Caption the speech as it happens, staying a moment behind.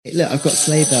Look, I've got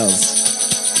sleigh bells.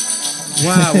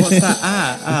 Wow, what's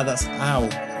that? That's ow.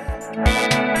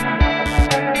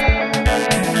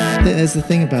 There's the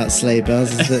thing about sleigh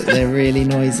bells is that they're really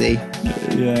noisy.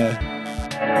 Yeah.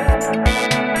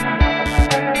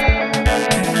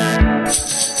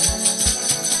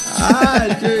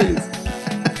 Jeez.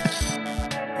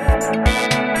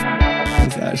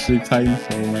 It's actually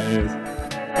painful in my ears.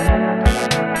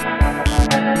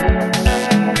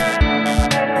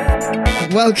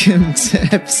 Welcome to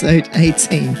episode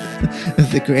 18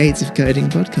 of the Creative Coding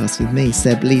Podcast with me,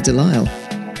 Seb Lee Delisle.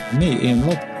 Me, Ian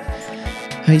Lobb.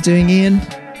 How you doing, Ian?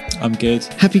 I'm good.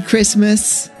 Happy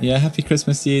Christmas. Yeah, happy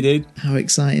Christmas to you, dude. How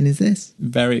exciting is this?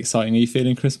 Very exciting. Are you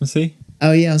feeling Christmassy?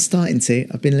 Oh yeah, I'm starting to.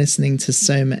 I've been listening to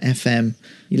Soma FM.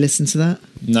 You listen to that?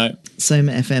 No.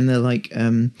 Soma FM, they're like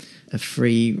a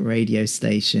free radio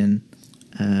station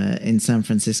in San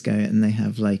Francisco, and they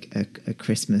have like a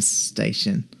Christmas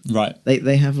station. Right.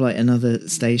 They have like another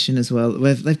station as well.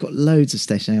 Where they've got loads of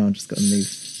stations. Hang on, I've just got to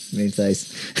move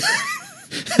those.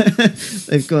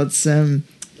 They've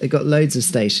got loads of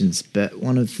stations, but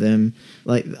one of them,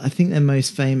 like I think their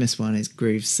most famous one is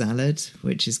Groove Salad,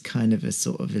 which is kind of a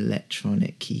sort of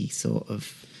electronic-y sort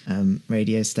of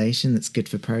radio station that's good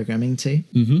for programming too.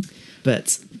 Mm-hmm.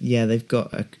 But yeah, they've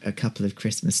got a couple of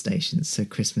Christmas stations, so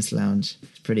Christmas Lounge.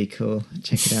 It's pretty cool.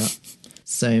 Check it out.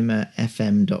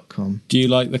 somafm.com. Do you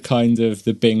like the kind of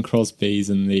the Bing Crosbys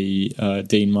and the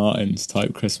Dean Martins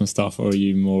type Christmas stuff, or are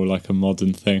you more like a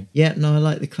modern thing? Yeah, no, I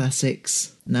like the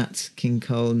classics. Nat King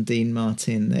Cole and Dean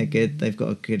Martin, they're good. They've got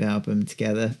a good album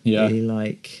together. Yeah. Really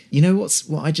like... You know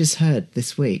what I just heard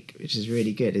this week, which is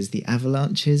really good, is the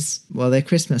Avalanches. Well, their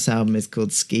Christmas album is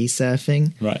called Ski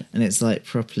Surfing. Right. And it's like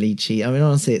properly cheesy. I mean,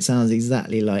 honestly, it sounds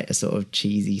exactly like a sort of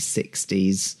cheesy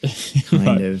 60s kind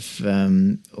Right. of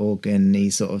organ-y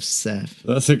sort of surf.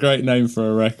 That's a great name for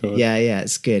a record. Yeah,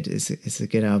 it's good. It's a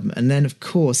good album. And then, of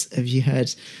course, have you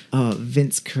heard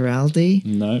Vince Guaraldi?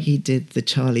 No. He did the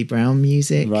Charlie Brown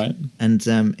music. Right. And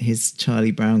his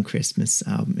Charlie Brown Christmas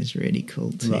album is really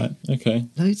cool too. Right, okay.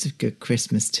 Loads of good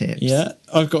Christmas tips. Yeah,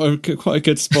 I've got quite a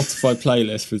good Spotify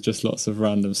playlist with just lots of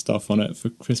random stuff on it for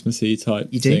Christmassy type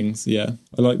You do? things. Yeah,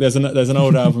 I like. There's an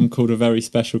old album called A Very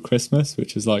Special Christmas,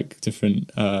 which is like different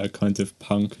kinds of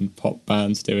punk and pop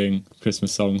bands doing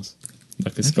Christmas songs.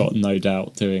 Like a Scott No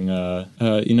Doubt doing,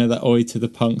 you know that Oi to the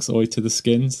Punks, Oi to the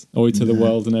Skins, Oi to the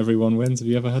World and Everyone Wins. Have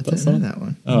you ever heard that song? I don't know that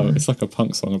one. Oh, No. It's like a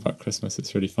punk song about Christmas.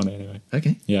 It's really funny anyway.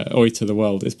 Okay. Yeah, Oi to the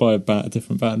World. It's by a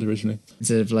different band originally.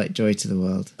 Instead of like Joy to the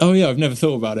World. Oh yeah, I've never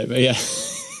thought about it, but yeah.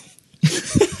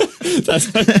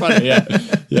 That's so funny, yeah.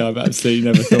 Yeah, I've absolutely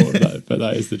never thought of that, but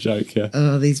that is the joke, yeah.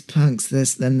 Oh, these punks,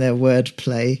 then their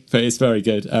wordplay. But it's very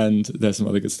good, and there's some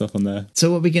other good stuff on there.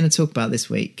 So what are we going to talk about this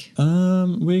week?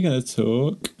 We're going to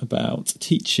talk about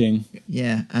teaching.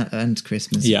 Yeah, and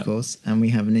Christmas, Yeah. of course. And we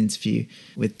have an interview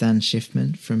with Dan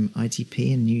Shiffman from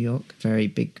ITP in New York. Very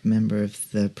big member of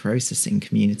the processing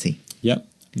community. Yep,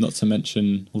 not to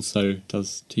mention also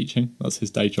does teaching. That's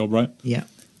his day job, right? Yeah.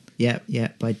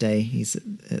 By day, he's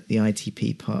at the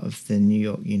ITP part of the New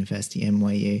York University,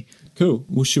 NYU. Cool.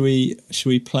 Well, should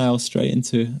we plough straight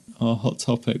into our hot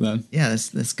topic then? Yeah,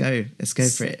 let's go. Let's go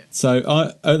for it.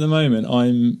 So at the moment,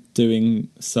 I'm doing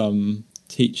some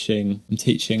teaching. I'm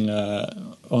teaching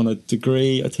on a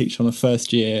degree. I teach on a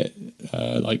first year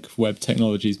like web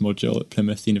technologies module at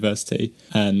Plymouth University,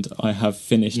 and I have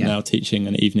finished now teaching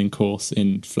an evening course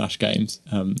in Flash games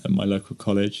at my local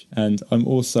college. And I'm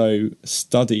also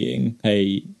studying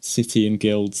a city and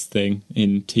guilds thing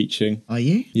in teaching. Are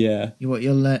you? Yeah.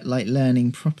 You're like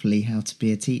learning properly how to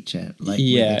be a teacher, like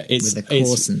with a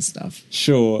course and stuff.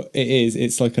 Sure, it is.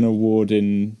 It's like an award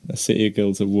a City of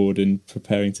Guilds award in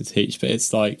preparing to teach, but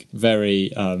it's like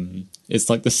very it's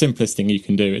like the simplest thing you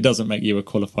can do. It doesn't make you a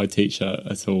qualified teacher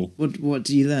at all. What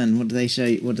do you learn? What do they show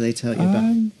you? What do they tell you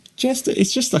about?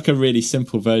 It's just like a really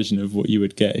simple version of what you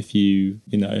would get if you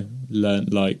learned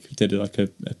did like a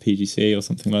PGCE or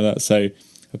something like that. So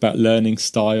about learning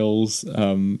styles,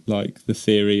 like the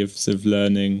theory of sort of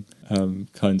learning,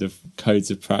 kind of codes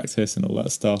of practice and all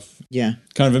that stuff. Yeah.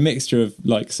 Kind of a mixture of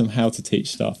like some how to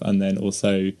teach stuff, and then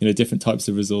also different types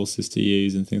of resources to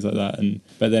use and things like that,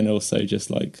 but then also just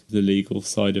like the legal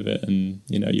side of it and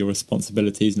your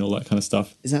responsibilities and all that kind of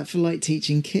stuff. Is that for like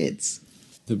teaching kids?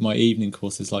 My evening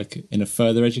course is like in a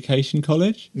further education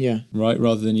college. Yeah. Right,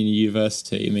 rather than in a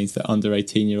university. It means that under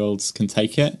 18-year-olds can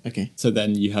take it. Okay. So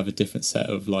then you have a different set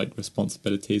of like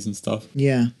responsibilities and stuff.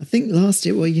 Yeah. I think last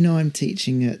year, I'm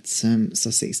teaching at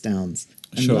Sussex Downs.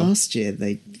 And Sure. last year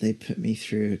they put me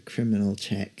through a criminal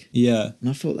check. Yeah. And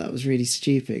I thought that was really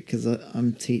stupid because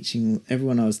I'm teaching,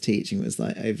 everyone I was teaching was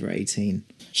like over 18.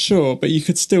 Sure, but you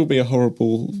could still be a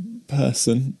horrible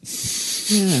person.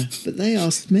 Yeah, but they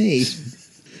asked me.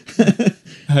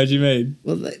 How do you mean?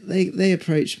 Well, they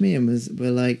approached me and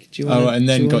were like, "Do you want and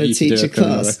then got you to teach do a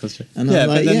class?" check. And I'm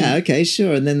like, "Yeah, okay,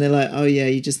 sure." And then they're like, "Oh yeah,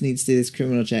 you just need to do this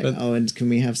criminal check. And can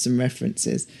we have some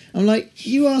references?" I'm like,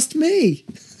 "You asked me."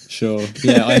 Sure.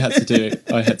 Yeah, I had to do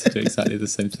it. I had to do exactly the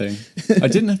same thing. I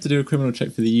didn't have to do a criminal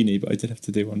check for the uni, but I did have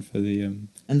to do one for the.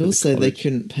 And also, they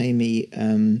couldn't pay me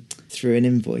through an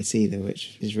invoice either,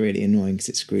 which is really annoying because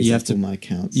it screws up all my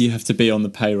accounts. You have to be on the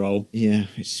payroll. Yeah,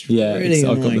 it's really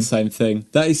annoying. I've got the same thing.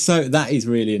 That is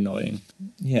really annoying.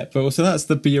 Yeah, but also that's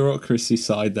the bureaucracy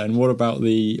side. Then what about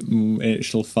the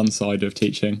actual fun side of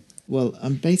teaching? Well,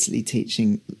 I'm basically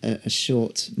teaching a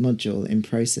short module in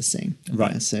processing.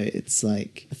 Right. So it's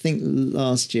like, I think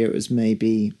last year it was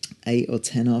maybe 8 or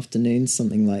 10 afternoons,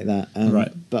 something like that.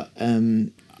 Right. But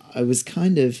I was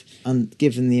kind of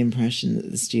given the impression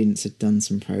that the students had done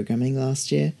some programming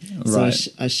last year. Right.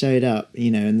 So I showed up,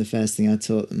 and the first thing I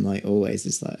taught them, like always,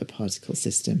 is like a particle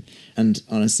system. And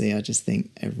honestly, I just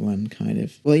think everyone kind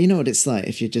of... Well, you know what it's like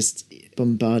if you're just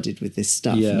bombarded with this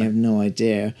stuff and you have no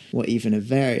idea what even a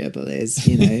variable is,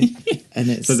 and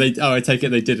it's... So I take it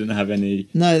they didn't have any...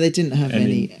 No, they didn't have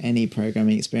any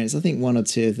programming experience. I think one or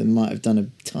two of them might have done a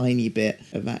tiny bit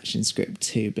of ActionScript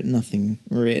too, but nothing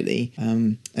really.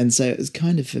 And so it was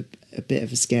kind of a bit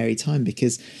of a scary time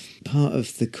because part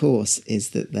of the course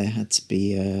is that there had to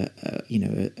be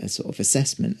a sort of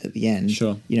assessment at the end,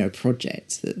 sure. A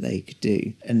project that they could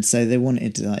do. And so they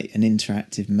wanted like an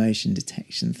interactive motion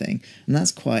detection thing, and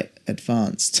that's quite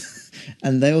advanced.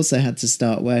 And they also had to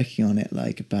start working on it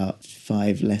like about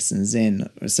 5 lessons in,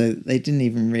 so they didn't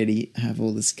even really have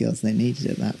all the skills they needed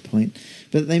at that point.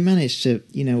 But they managed to,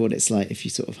 what it's like if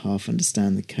you sort of half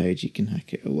understand the code, you can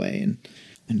hack it away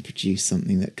and produce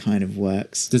something that kind of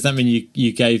works. Does that mean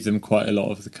you gave them quite a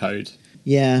lot of the code?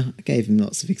 Yeah, I gave them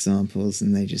lots of examples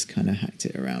and they just kind of hacked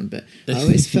it around. But I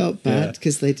always felt bad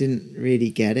because they didn't really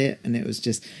get it. And it was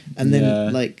just... And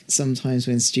then, like, sometimes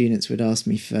when students would ask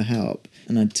me for help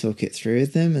and I'd talk it through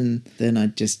with them, and then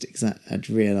I'd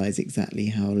realise exactly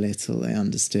how little they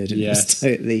understood. And it was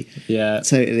totally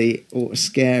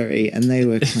scary. And they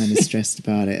were kind of stressed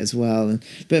about it as well.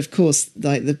 But, of course,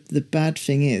 like, the bad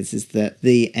thing is that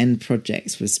the end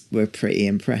projects were pretty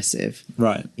impressive.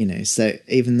 Right. So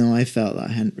even though I felt that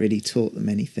I hadn't really taught them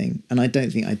anything, and I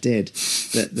don't think I did,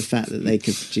 but the fact that they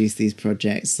could produce these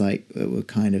projects like were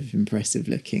kind of impressive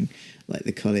looking, like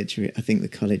the college, I think the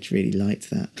college really liked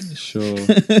that. Sure.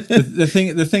 the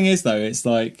thing is though, it's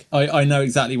like I know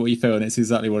exactly what you feel, and it's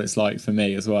exactly what it's like for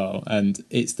me as well. And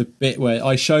it's the bit where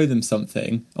I show them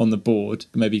something on the board,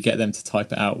 maybe get them to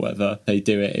type it out, whether they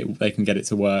do it, they can get it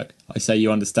to work. I say,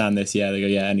 you understand this? Yeah. They go,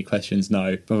 yeah. Any questions?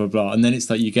 No. Blah, blah, blah. And then it's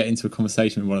like you get into a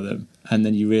conversation with one of them and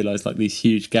then you realise like these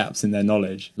huge gaps in their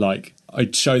knowledge. Like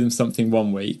I'd show them something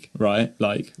one week, right?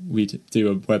 Like we'd do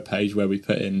a web page where we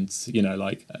put in,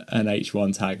 like an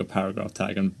H1 tag, a paragraph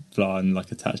tag and blah, and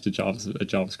like attached a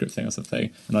JavaScript thing or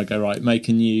something. And I go, right, make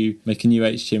a new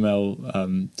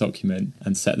HTML document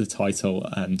and set the title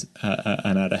and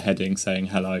add a heading saying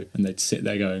hello. And they'd sit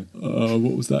there going, oh,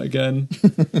 what was that again?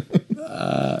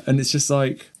 And it's just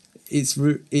like, it's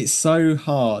so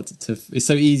hard it's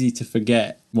so easy to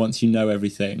forget once you know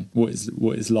everything what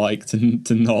it's like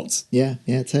to not. Yeah,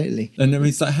 totally. And I mean,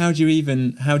 it's like, how do you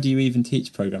even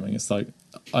teach programming? It's like,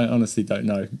 I honestly don't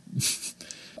know.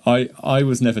 I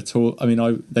was never taught. I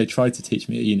mean, they tried to teach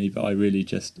me at uni, but I really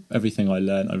just, everything I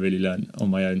really learned on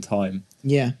my own time.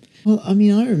 Yeah. Well, I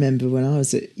mean, I remember when I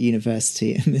was at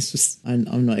university, and this was,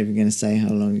 I'm not even going to say how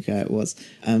long ago it was,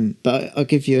 but I'll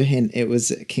give you a hint. It was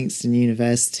at Kingston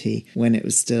University when it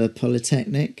was still a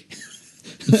polytechnic.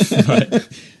 Right.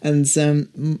 And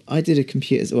I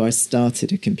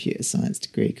started a computer science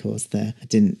degree course there. I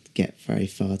didn't get very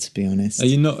far, to be honest. Are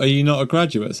you not a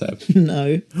graduate, Seb?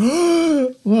 No.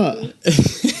 What?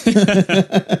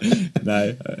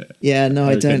 No. Yeah, no,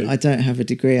 I don't have a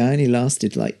degree. I only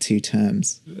lasted like 2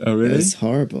 terms. Oh, really? It was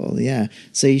horrible. Yeah.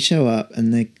 So you show up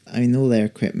and all their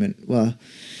equipment, well,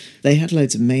 they had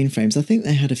loads of mainframes. I think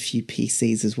they had a few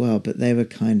PCs as well, but they were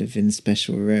kind of in a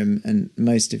special room and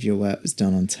most of your work was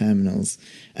done on terminals.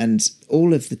 And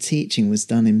all of the teaching was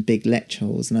done in big lecture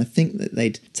halls. And I think that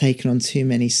they'd taken on too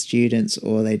many students,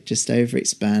 or they'd just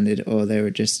overexpanded, or they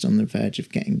were just on the verge of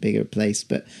getting bigger place.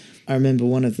 But I remember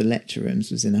one of the lecture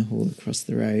rooms was in a hall across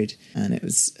the road, and it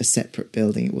was a separate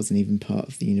building. It wasn't even part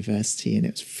of the university, and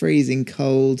it was freezing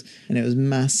cold, and it was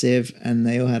massive, and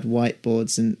they all had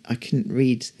whiteboards, and I couldn't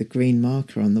read the green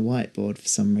marker on the whiteboard for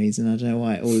some reason. I don't know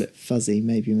why. It all looked fuzzy.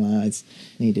 Maybe my eyes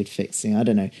needed fixing. I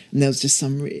don't know. And there was just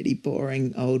some really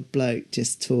boring old bloke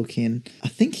just talking. I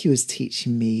think he was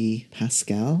teaching me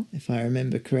Pascal, if I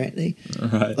remember correctly.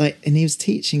 Right. And he was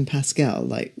teaching Pascal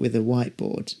with a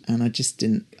whiteboard, and I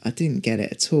didn't get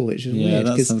it at all, which was weird.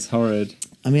 Yeah, that sounds horrid.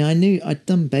 I mean, I knew I'd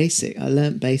done BASIC. I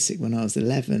learnt BASIC when I was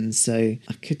 11, so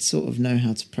I could sort of know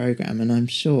how to program, and I'm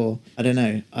sure, I don't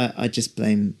know, I just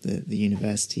blame the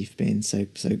university for being so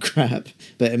crap,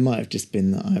 but it might have just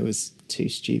been that I was too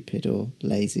stupid or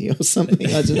lazy or something,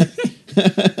 I don't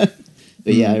know.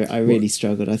 But yeah, I really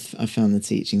struggled. I found the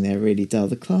teaching there really dull.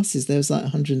 The classes, there was like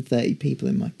 130 people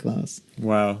in my class.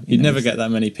 Wow. You'd never get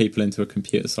that many people into a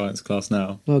computer science class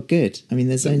now. Well, good. I mean,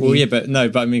 there's only... Well, yeah, but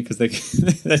I mean, because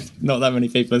there's not that many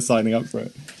people are signing up for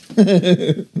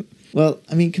it. Well,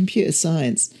 I mean, computer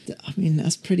science, I mean,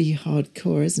 that's pretty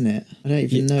hardcore, isn't it? I don't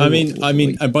even know.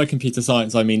 And by computer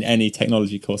science, I mean any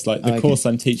technology course. Like the course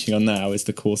I'm teaching on now is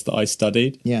the course that I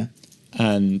studied. Yeah.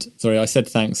 And sorry, I said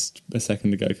thanks a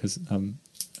second ago because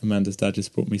Amanda's dad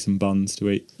just brought me some buns to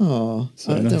eat. Oh,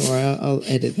 so don't worry, I'll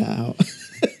edit that out.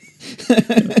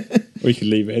 We could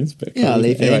leave it in. Yeah, I'll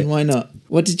leave it in. Why not?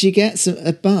 What did you get?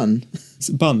 A bun?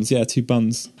 Buns, yeah, 2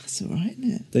 buns. That's all right, isn't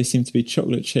it? They seem to be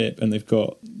chocolate chip, and they've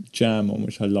got jam on,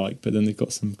 which I like, but then they've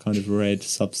got some kind of red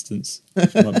substance,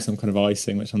 which might be some kind of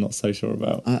icing, which I'm not so sure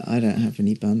about. I don't have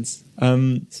any buns.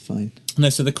 It's fine. No,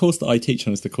 so the course that I teach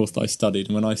on is the course that I studied,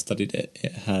 and when I studied it,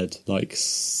 it had like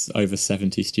over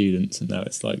 70 students, and now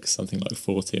it's like something like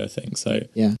 40, I think. So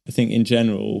yeah. I think in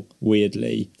general,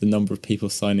 weirdly, the number of people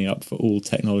signing up for all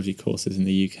technology courses in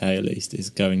the UK at least is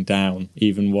going down,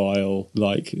 even while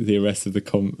like the rest of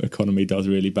the economy does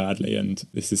really badly, and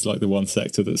this is like the one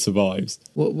sector that survives.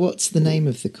 What's the name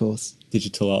of the course?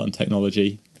 Digital Art and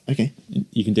Technology. Okay.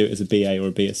 You can do it as a BA or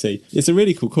a BSc. It's a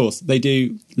really cool course. They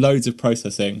do loads of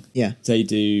processing. Yeah. They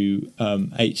do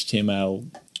HTML5.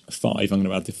 I'm going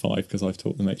to add the 5 because I've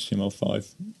taught them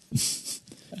HTML5.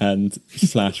 And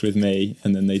Flash with me.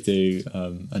 And then they do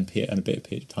and a tiny bit of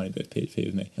PHP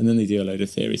with me. And then they do a load of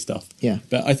theory stuff. Yeah.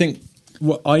 But I think...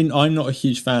 I'm not a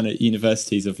huge fan at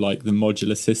universities of like the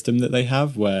modular system that they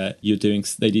have, where they do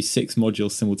 6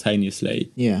 modules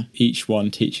simultaneously. Yeah. Each one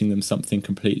teaching them something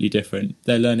completely different.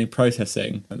 They're learning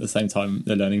processing at the same time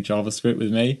they're learning JavaScript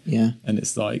with me. Yeah. And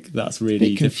it's like that's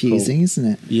really confusing,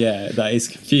 isn't it? Yeah, that is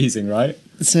confusing, right?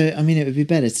 So, I mean, it would be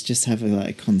better to just have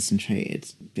a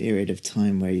concentrated period of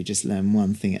time where you just learn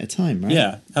one thing at a time, right?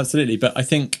 Yeah, absolutely. But I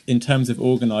think in terms of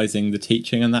organising the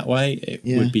teaching in that way, it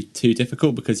would be too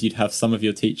difficult because you'd have some of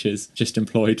your teachers just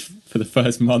employed for the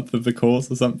first month of the course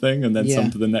or something, and then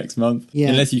some for the next month. Yeah.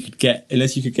 Unless you could get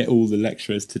all the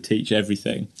lecturers to teach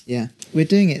everything. Yeah, we're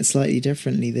doing it slightly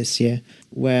differently this year.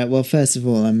 Where, well, first of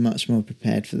all, I'm much more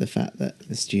prepared for the fact that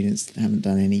the students haven't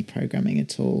done any programming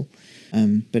at all.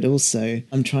 But also,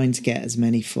 I'm trying to get as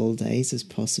many full days as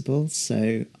possible.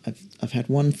 So I've had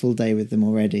 1 full day with them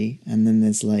already, and then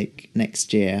there's like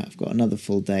next year I've got another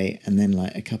full day, and then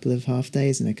like a couple of half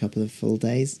days and a couple of full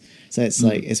days. So it's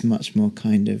like it's much more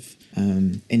kind of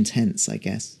intense, I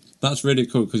guess. That's really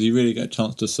cool because you really get a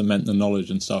chance to cement the knowledge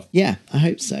and stuff. Yeah, I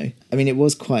hope so. I mean, it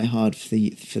was quite hard for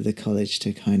the college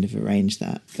to kind of arrange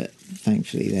that, but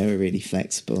thankfully they were really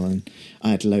flexible, and I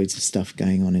had loads of stuff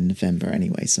going on in November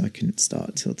anyway, so I couldn't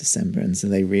start till December, and so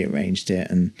they rearranged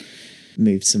it and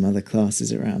moved some other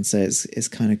classes around. So it's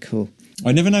kind of cool.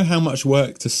 I never know how much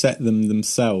work to set them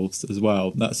themselves as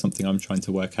well. That's something I'm trying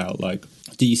to work out. Like,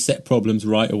 do you set problems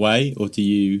right away, or do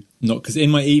you not? Because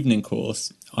in my evening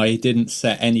course, I didn't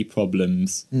set any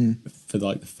problems for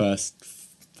like the first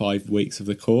 5 weeks of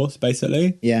the course,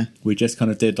 basically. Yeah. We just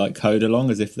kind of did like code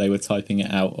along as if they were typing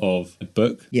it out of a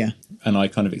book. Yeah. And I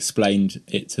kind of explained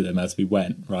it to them as we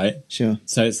went, right? Sure.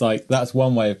 So it's like, that's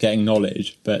one way of getting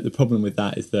knowledge. But the problem with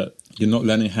that is that you're not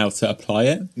learning how to apply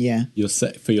it. Yeah. You're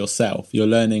set for yourself. You're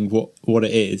learning what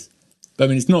it is. But I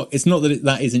mean, it's not that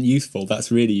that isn't useful.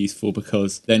 That's really useful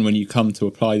because then when you come to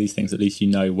apply these things, at least you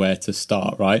know where to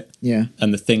start, right? Yeah.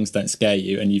 And the things don't scare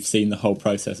you, and you've seen the whole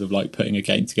process of like putting a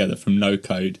game together from no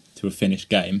code to a finished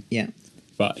game. Yeah.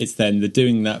 But it's then the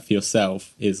doing that for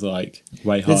yourself is like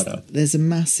way harder. There's a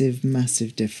massive,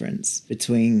 massive difference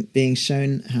between being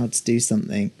shown how to do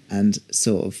something and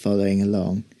sort of following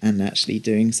along and actually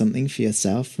doing something for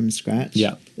yourself from scratch.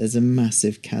 Yeah. There's a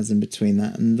massive chasm between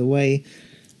that, and the way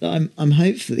that I'm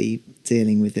hopefully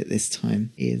dealing with it this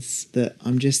time is that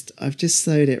I've just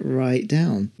slowed it right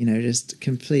down, just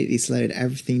completely slowed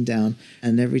everything down.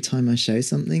 And every time I show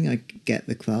something, I get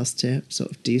the class to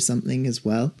sort of do something as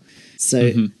well. So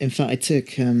in fact, I took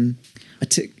Dan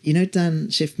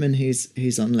Shiffman,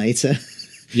 who's on later.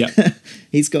 Yeah.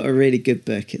 He's got a really good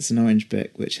book. It's an orange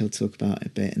book, which he'll talk about a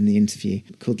bit in the interview,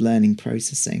 called Learning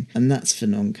Processing. And that's for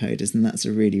non-coders. And that's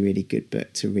a really, really good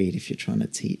book to read if you're trying to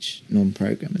teach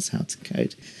non-programmers how to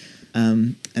code.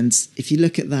 And if you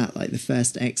look at that, like the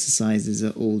first exercises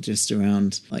are all just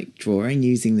around like drawing,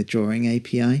 using the drawing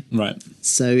API. Right.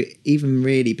 So even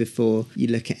really before you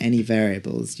look at any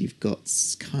variables, you've got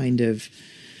kind of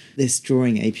this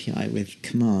drawing API with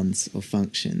commands or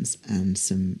functions and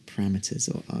some parameters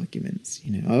or arguments.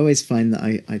 I always find that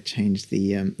I change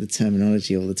the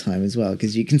terminology all the time as well,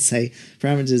 because you can say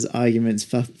parameters, arguments,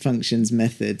 functions,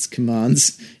 methods,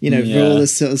 commands. For all the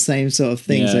sort of same sort of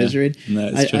things. Yeah.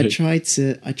 I try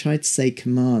to say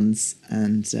commands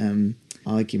and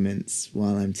arguments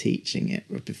while I'm teaching it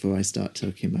before I start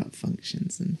talking about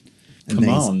functions and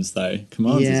commands, though.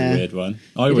 Commands is a weird one.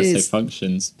 I always say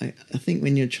functions. I think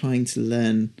when you're trying to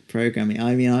learn programming,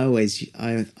 I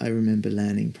remember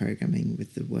learning programming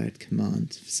with the word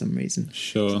command for some reason.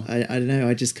 Sure. I don't know.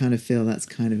 I just kind of feel that's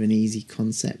kind of an easy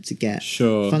concept to get.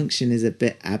 Sure. Function is a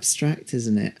bit abstract,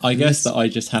 isn't it? I guess that I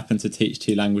just happen to teach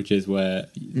two languages where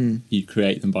you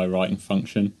create them by writing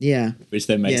function. Yeah. Which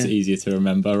then makes it easier to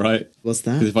remember, right? What's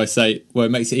that? Because if I say,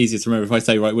 it makes it easier to remember. If I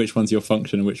say, right, which one's your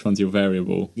function and which one's your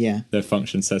variable? Yeah. The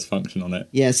function says function on it.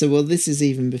 Yeah, so, this is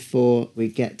even before we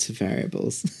get to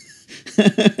variables.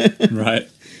 Right.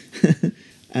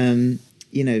 And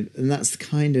that's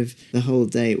kind of the whole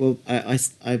day. Well,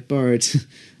 I borrowed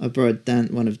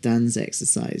one of Dan's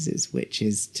exercises, which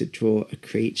is to draw a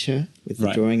creature with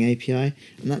the drawing API,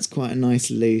 and that's quite a nice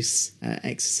loose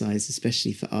exercise,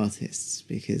 especially for artists,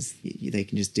 because they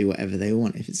can just do whatever they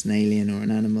want, if it's an alien or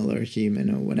an animal or a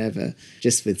human or whatever,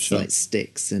 just with like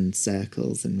sticks and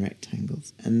circles and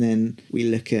rectangles. And then we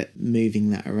look at moving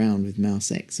that around with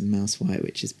mouse X and mouse Y,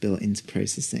 which is built into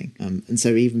processing. And so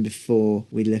even before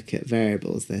we look at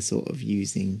variables, they're sort of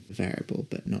using the variable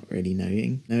but not really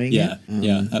knowing it.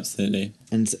 Yeah, absolutely.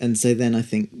 And so then I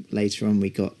think later on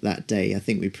I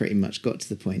think we pretty much got to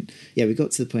the point. Yeah, we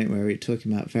got to the point where we were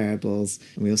talking about variables,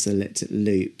 and we also looked at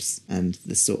loops and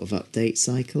the sort of update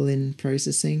cycle in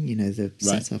processing, the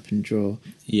set up and draw.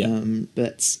 Yeah.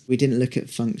 But we didn't look at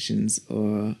functions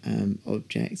or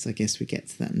objects. I guess we get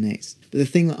to that next. But the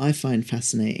thing that I find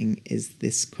fascinating is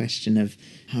this question of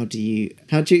how do you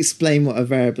explain what a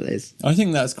variable is? I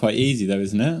think that's quite easy though,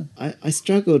 isn't it? I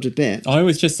struggled a bit. I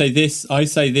always just say this. I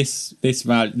say this.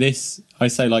 I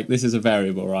say like this is a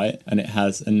variable, right? And it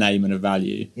has a name and a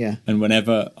value. Yeah. And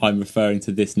whenever I'm referring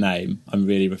to this name, I'm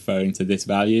really referring to this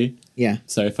value. Yeah.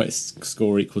 So if it's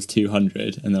score equals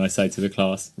 200, and then I say to the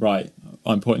class, right,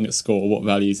 I'm pointing at score, what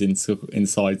values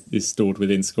inside is stored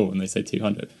within score, and they say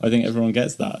 200. I think everyone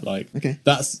gets that. Like, okay.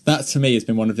 That to me has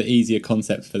been one of the easier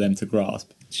concepts for them to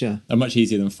grasp. Sure. And much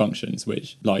easier than functions,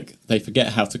 which like they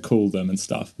forget how to call them and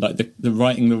stuff. Like the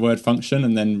writing the word function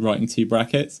and then writing two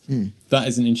brackets. That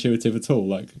isn't intuitive at all.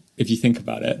 Like if you think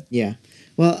about it. Yeah.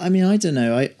 Well, I mean, I don't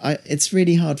know. It's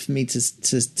really hard for me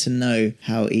to know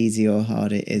how easy or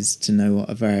hard it is to know what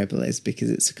a variable is, because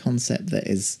it's a concept that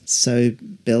is so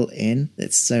built in,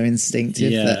 it's so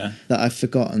instinctive that I've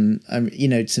forgotten.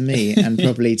 To me and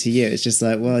probably to you, it's just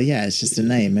like, well, yeah, it's just a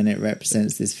name and it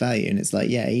represents this value, and it's like,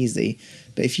 yeah, easy.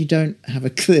 But if you don't have a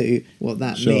clue what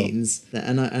that means,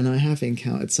 and I have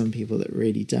encountered some people that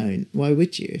really don't. Why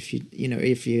would you? If you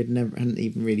hadn't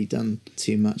even really done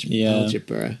too much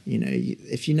algebra,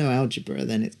 if you know algebra,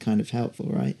 then it's kind of helpful,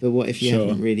 right? But what if you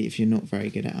haven't really? If you're not very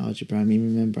good at algebra? I mean,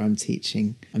 remember, I'm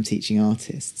teaching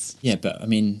artists. Yeah, but I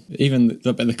mean, even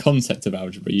the concept of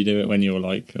algebra, you do it when you're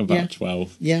like about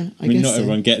 12. Yeah, I mean, not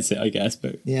everyone gets it, I guess,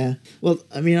 but yeah. Well,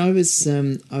 I mean, I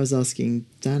was asking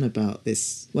Dan about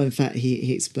this. Well, in fact,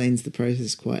 he explains the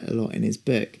process quite a lot in his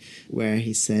book, where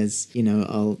he says,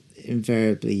 I'll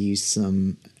invariably use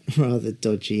some rather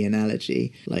dodgy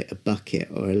analogy, like a bucket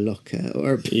or a locker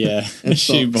or a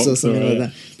box or something like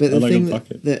that. But the thing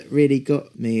that really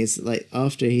got me is, like,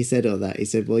 after he said all that, he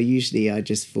said, well, usually I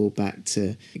just fall back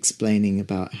to explaining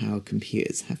about how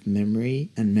computers have memory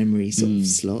and memory sort of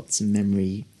slots and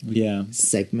memory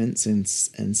segments and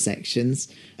sections.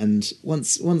 And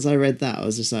once I read that, I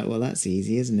was just like, well, that's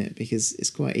easy, isn't it? Because it's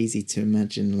quite easy to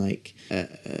imagine like a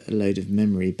load of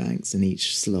memory banks, and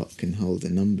each slot can hold a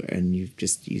number, and you've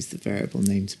just used the variable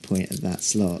name to point at that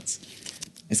slot.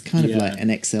 It's kind of like an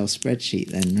Excel spreadsheet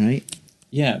then, right?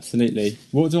 Yeah, absolutely.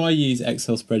 What do I use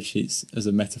Excel spreadsheets as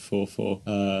a metaphor for?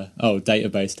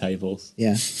 Database tables.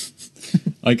 Yeah.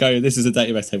 I go, this is a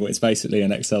database table. It's basically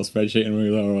an Excel spreadsheet, and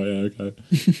we're like, all right, yeah, okay.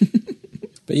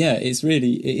 But yeah,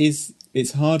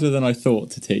 it's harder than I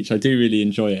thought to teach. I do really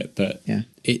enjoy it, but Yeah.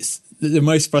 it's the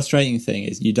most frustrating thing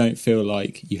is you don't feel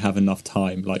like you have enough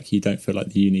time. Like you don't feel like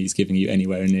the uni is giving you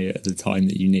anywhere near the time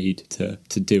that you need to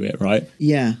do it, right?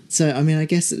 Yeah. So, I mean, I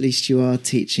guess at least you are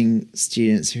teaching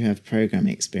students who have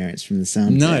programming experience from the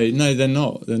sound of it. No, they're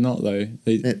not. They're not, though.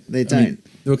 They don't.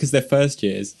 Because they're first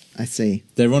years. I see.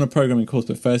 They're on a programming course,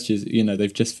 but first years,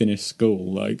 they've just finished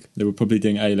school. Like, they were probably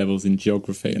doing A-levels in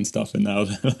geography and stuff, and now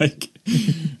they're like,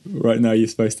 right now you're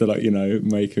supposed to, like,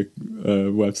 make a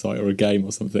website or a game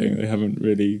or something. They haven't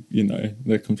really,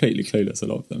 they're completely clueless, a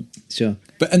lot of them. Sure.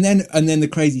 But and then the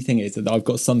crazy thing is that I've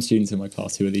got some students in my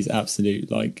class who are these absolute,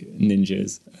 like,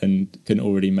 ninjas and can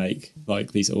already make,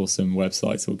 like, these awesome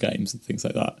websites or games and things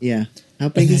like that. Yeah. How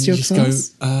big is your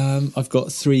class? I've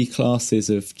got 3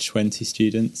 classes of 20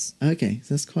 students. Okay,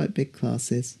 so that's quite big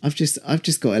classes. I've just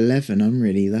got 11. I'm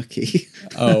really lucky.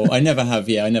 I never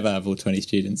have all 20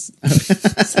 students.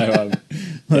 So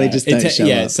they just don't show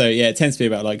up. So it tends to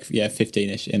be about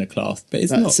 15ish in a class, but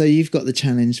it's not. So you've got the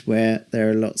challenge where there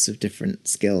are lots of different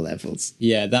skill levels.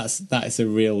 Yeah, that is a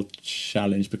real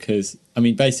challenge because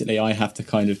basically I have to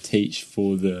kind of teach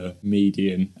for the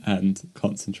median and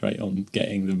concentrate on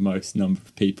getting the most number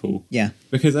of people. Yeah.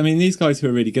 Because, these guys who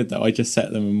are really good, though, I just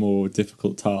set them a more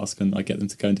difficult task and I get them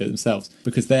to go and do it themselves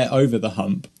because they're over the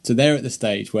hump. So they're at the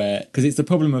stage where, because it's the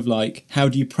problem of, like, how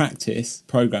do you practice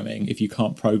programming if you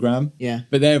can't program? Yeah.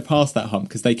 But they're past that hump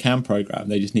because they can program.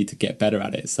 They just need to get better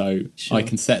at it. So Sure. I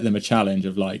can set them a challenge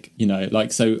of,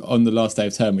 so on the last day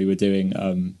of term, we were doing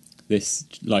this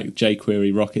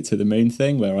jQuery rocket to the moon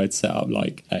thing where I'd set up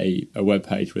a web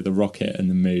page with a rocket and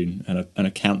the moon and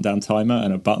a countdown timer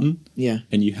and a button. Yeah.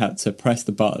 And you had to press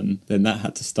the button, then that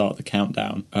had to start the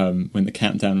countdown. When the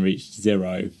countdown reached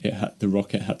 0, the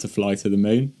rocket had to fly to the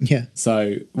moon. Yeah.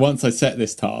 So once I set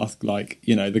this task,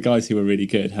 the guys who were really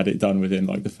good had it done within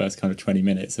the first kind of 20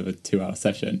 minutes of a 2-hour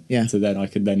session. Yeah. So then I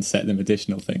could then set them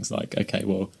additional things okay,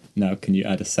 well, now can you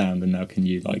add a sound and now can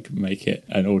you make it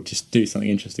or just do something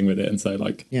interesting with it. And so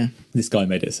this guy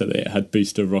made it so that it had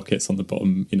booster rockets on the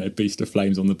bottom, booster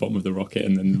flames on the bottom of the rocket,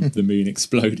 and then the moon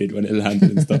exploded when it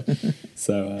landed and stuff.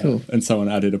 So cool. And someone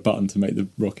added a button to make the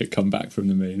rocket come back from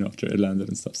the moon after it had landed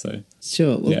and stuff. So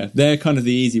sure. Well, yeah, they're kind of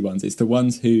the easy ones. It's the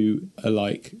ones who are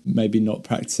maybe not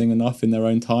practicing enough in their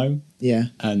own time. Yeah.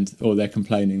 Or they're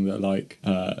complaining that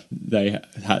they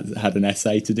had an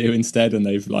essay to do instead, and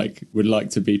they've would like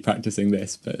to be practicing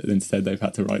this, but instead they've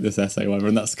had to write this essay or whatever.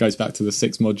 And that goes back to the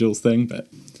 6 modules thing. But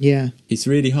yeah, it's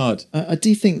really hard. I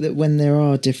do think that when there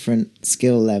are different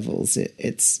skill levels,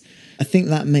 I think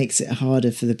that makes it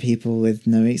harder for the people with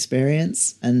no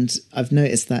experience. And I've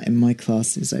noticed that in my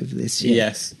classes over this year.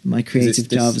 Yes. My creative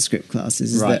JavaScript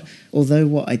classes is right. that although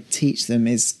what I teach them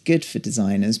is good for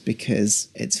designers because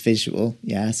it's visual,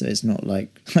 so it's not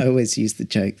I always use the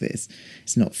joke that it's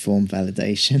not form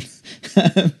validation,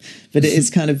 but it is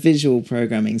kind of visual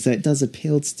programming. So it does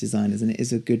appeal to designers and it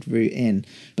is a good route in.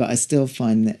 But I still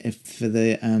find that if for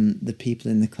the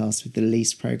people in the class with the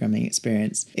least programming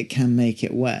experience, it can make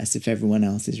it worse if everyone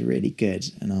else is really good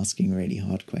and asking really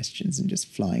hard questions and just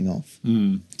flying off.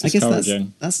 I guess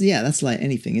that's like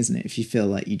anything, isn't it? If you feel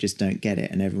like you just don't get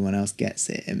it and everyone else gets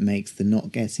it, it makes the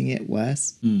not getting it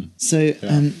worse. So,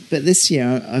 but this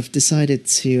year I've decided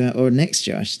to, or next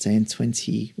year I should say,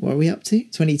 what are we up to?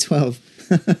 2012.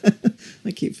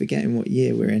 I keep forgetting what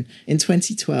year we're in. In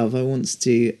 2012, I want to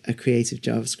do a creative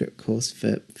JavaScript course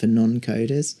for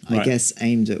non-coders, right. I guess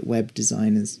aimed at web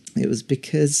designers. It was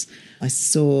because I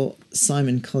saw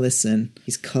Simon Collison,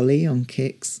 he's Collie on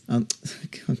Kix. On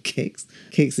Kix.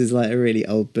 Kix is like a really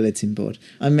old bulletin board.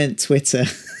 I meant Twitter.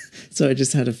 So I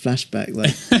just had a flashback,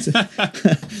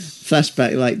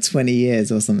 like 20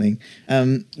 years or something.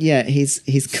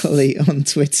 He's Collie on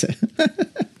Twitter.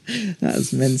 That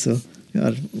was mental.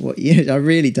 God, what year? I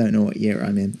really don't know what year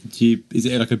I'm in. Is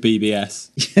it like a BBS?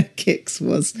 Yeah, Kix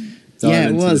was.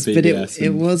 It was, but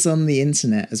it was on the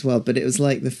internet as well. But it was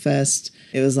like the first.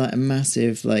 It was like a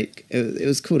massive, it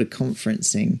was called a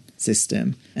conferencing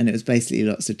system, and it was basically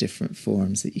lots of different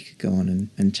forums that you could go on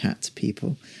and chat to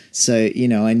people. So,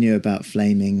 I knew about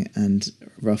flaming and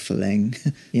ruffling,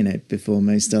 before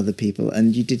most other people.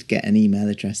 And you did get an email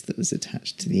address that was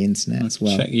attached to the internet as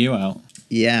well. Check you out.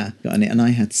 Yeah, got on it, and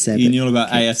I had 7. You knew all about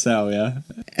ASL, yeah?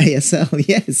 ASL,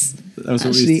 yes. That was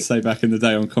what we used to say back in the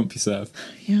day on CompuServe.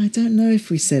 Yeah, I don't know if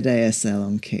we said ASL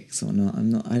on Kix or not.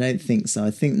 I don't think so.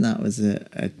 I think that was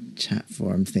a chat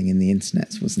forum thing in the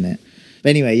internet, wasn't it? But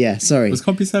anyway, yeah, sorry. Was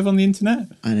CompuServe on the internet?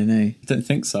 I don't know. I don't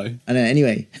think so. I know.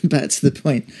 Anyway, back to the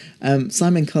point.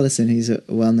 Simon Collison, who's a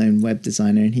well-known web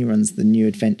designer, and he runs the New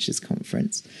Adventures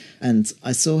conference. And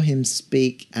I saw him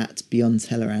speak at Beyond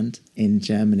Tellerrand in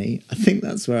Germany. I think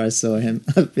that's where I saw him.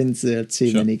 I've been to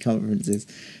too many conferences.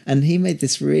 And he made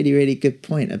this really, really good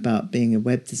point about being a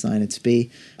web designer. To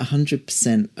be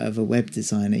 100% of a web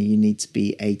designer, you need to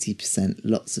be 80%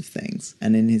 lots of things.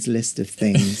 And in his list of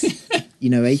things,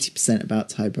 80% about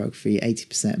typography,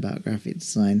 80% about graphic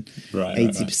design,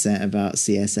 80% about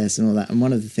CSS and all that. And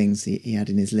one of the things he had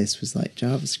in his list was like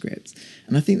JavaScript.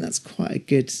 And I think that's quite a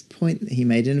good point that he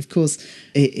made. And of course,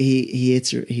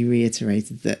 he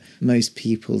reiterated that most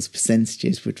people's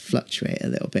percentages would fluctuate a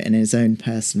little bit. And in his own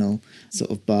personal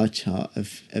sort of bar chart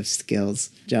of skills,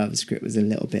 JavaScript was a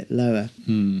little bit lower.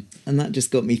 And that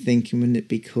just got me thinking, wouldn't it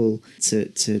be cool to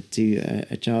do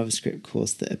a JavaScript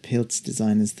course that appealed to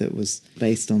designers, that was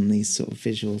based on these sort of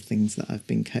visual things that I've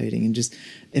been coding? And just,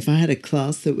 if I had a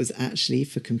class that was actually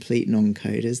for complete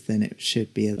non-coders, then it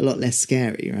should be a lot less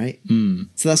scary, right?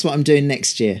 So that's what I'm doing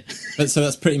next year. So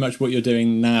that's pretty much what you're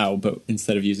doing now, but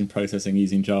instead of using processing,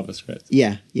 using JavaScript.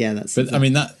 Yeah, that's. But exactly. I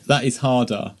mean, that is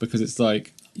harder, because it's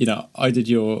like, I did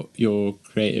your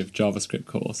creative JavaScript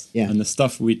course, and the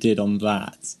stuff we did on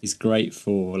that is great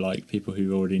for like people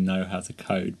who already know how to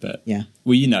code. But well,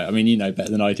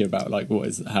 better than I do about like what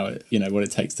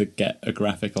it takes to get a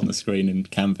graphic on the screen in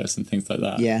Canvas and things like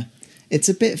that. Yeah, it's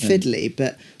a bit fiddly,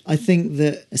 but I think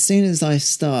that as soon as I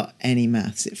start any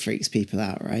maths, it freaks people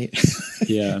out, right?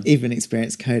 Yeah. Even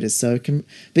experienced coders.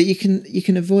 But you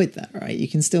can avoid that, right? You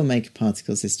can still make a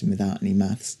particle system without any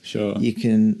maths. Sure. You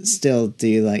can still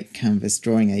do like Canvas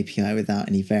drawing API without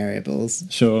any variables.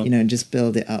 Sure. And just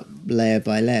build it up layer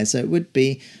by layer. So it would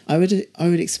be, I would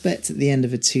expect at the end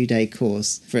of a 2-day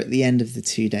course, for at the end of the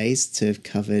 2 days to have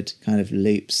covered kind of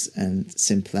loops and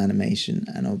simple animation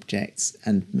and objects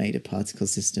and made a particle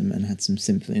system and had some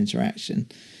simple interaction.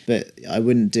 But I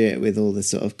wouldn't do it with all the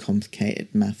sort of complicated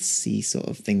mathsy sort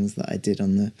of things that I did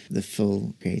on the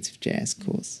full Creative JS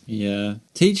course. Yeah.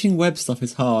 Teaching web stuff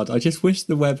is hard. I just wish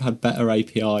the web had better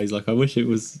APIs. Like, I wish it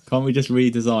was... Can't we just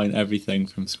redesign everything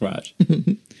from scratch?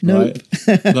 Nope.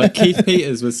 Right? Like, Keith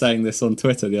Peters was saying this on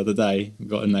Twitter the other day. We've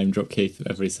got to name drop Keith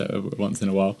once in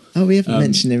a while. Oh, we haven't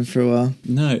mentioned him for a while.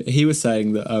 No, he was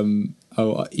saying that...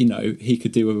 he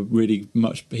could do a really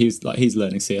much... He's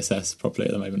learning CSS properly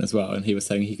at the moment as well, and he was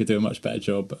saying he could do a much better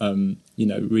job,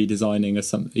 redesigning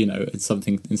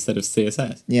something instead of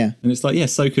CSS. Yeah. And it's like, yeah,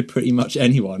 so could pretty much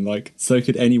anyone. Like, so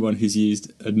could anyone who's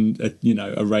used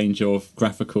a range of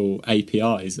graphical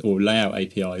APIs or layout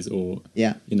APIs or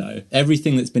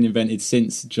everything that's been invented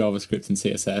since JavaScript and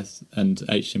CSS and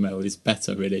HTML is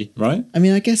better, really, right? I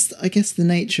mean, I guess the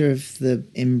nature of the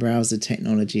in-browser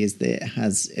technology is that it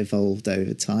has evolved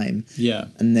over time. Yeah.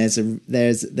 And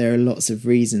there are lots of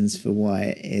reasons for why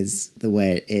it is the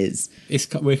way it is.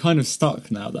 We're kind of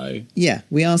stuck now, though. Yeah,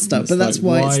 we are stuck, but that's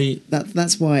why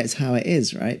it's how it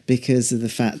is, right? Because of the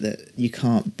fact that you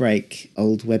can't break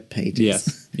old web pages.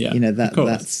 Yes. Yeah.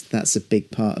 That's a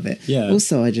big part of it. Yeah.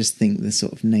 Also, I just think the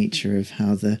sort of nature of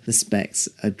how the specs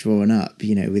are drawn up,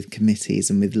 with committees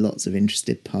and with lots of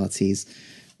interested parties.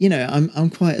 I'm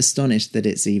quite astonished that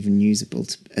it's even usable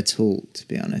at all, to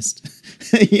be honest.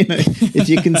 If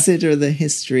you consider the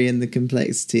history and the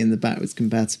complexity and the backwards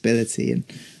compatibility and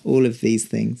all of these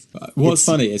things. What's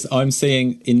funny is I'm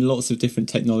seeing in lots of different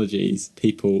technologies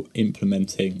people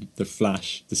implementing the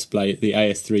Flash display, the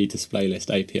AS3 display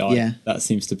list API. Yeah. That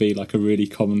seems to be like a really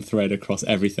common thread across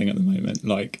everything at the moment.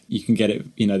 Like, you can get it,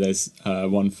 there's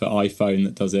one for iPhone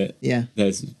that does it. Yeah.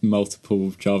 There's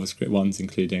multiple JavaScript ones,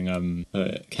 including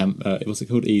what's it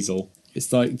called? Easel.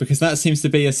 It's like, because that seems to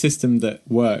be a system that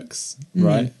works,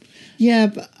 right? Yeah,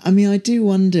 but I mean, I do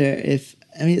wonder if...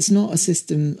 I mean, it's not a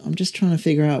system... I'm just trying to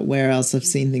figure out where else I've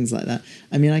seen things like that.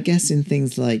 I mean, I guess in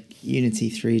things like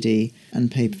Unity 3D and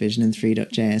Papervision and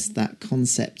 3.js, that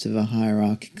concept of a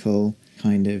hierarchical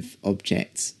kind of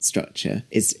object structure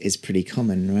is pretty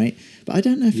common, right? But I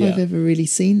don't know if I've ever really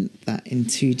seen that in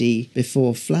 2D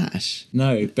before Flash.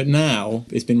 No, but now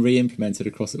it's been re-implemented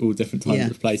across all different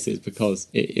types of places, because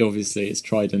it's a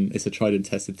tried and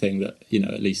tested thing that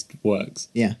at least works.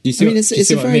 Yeah, it's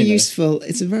a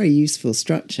very useful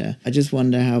structure. I just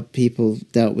wonder how people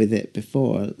dealt with it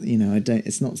before.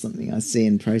 It's not something I see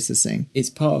in processing.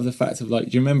 It's part of the fact of, like,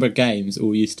 do you remember games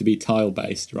all used to be tile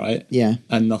based, right? Yeah,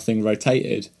 and nothing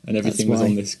rotated. and everything was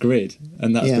on this grid,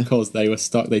 and that's Yeah. because they were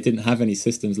stuck. They didn't have any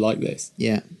systems like this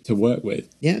Yeah. to work with.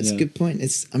 Yeah, it's a good point.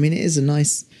 I mean, it is a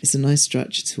nice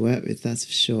structure to work with, that's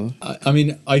for sure. I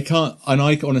mean, I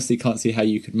honestly can't see how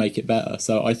you could make it better.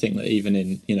 So I think that even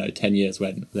in 10 years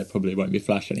when there probably won't be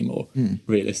Flash anymore,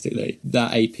 realistically,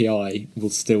 that API will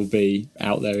still be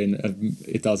out there in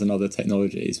a dozen other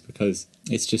technologies, because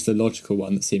it's just a logical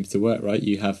one that seems to work, right?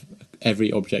 You have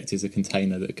every object is a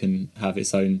container that can have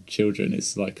its own children.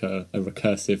 It's like a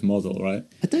recursive model, right?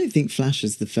 I don't think Flash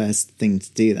was the first thing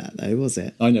to do that, though, was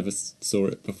it? I never saw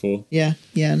it before. Yeah,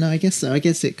 no, I guess so. I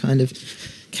guess it kind of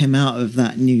came out of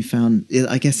that newfound...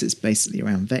 I guess it's basically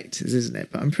around vectors, isn't it?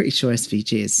 But I'm pretty sure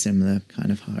SVG is similar kind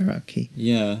of hierarchy.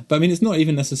 Yeah, but I mean, it's not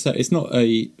even necessary. It's not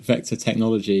a vector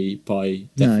technology by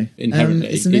No.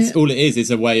 inherently. Isn't it? All it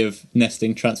is a way of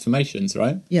nesting transformations,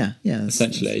 right? Yeah.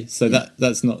 Essentially. So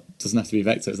that's not, doesn't have to be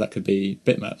vectors. That could be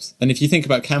bitmaps. And if you think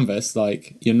about Canvas,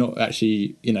 like, you're not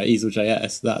actually,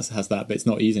 Easel.js that has that, but it's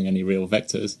not using any real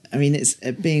vectors. I mean, it's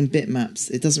being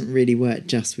bitmaps. It doesn't really work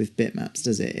just with bitmaps,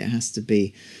 does it? It has to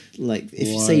be like, if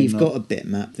you say you've got a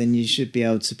bitmap, then you should be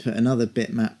able to put another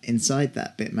bitmap inside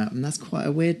that bitmap, and that's quite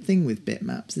a weird thing with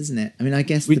bitmaps, isn't it? I mean, I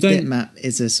guess the bitmap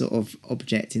is a sort of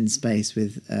object in space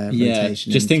with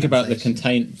rotation. Just think about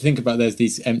translation. think about there's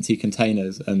these empty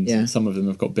containers, and some of them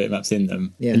have got bitmaps in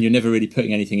them, and you're never really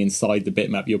putting anything inside the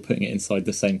bitmap. You're putting it inside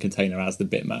the same container as the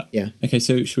bitmap. Yeah. Okay,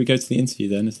 so should we go to the interview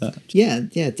then? Is that? Yeah,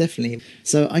 definitely.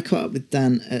 So I caught up with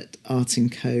Dan at Art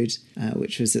and Code,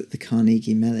 which was at the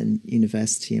Carnegie Mellon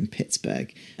University in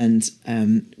Pittsburgh, and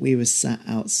we were sat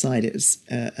outside. It was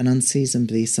an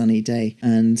unseasonably sunny day,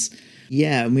 and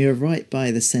we were right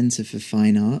by the Centre for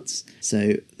Fine Arts,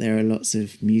 so there are lots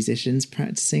of musicians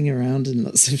practicing around and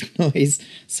lots of noise,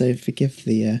 so forgive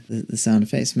the sound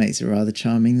effects. Makes it rather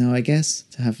charming though, I guess,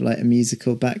 to have like a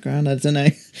musical background. I don't know.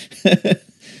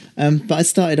 But I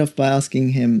started off by asking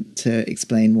him to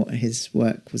explain what his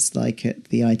work was like at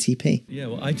the ITP. Yeah,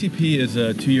 well, ITP is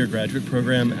a 2-year graduate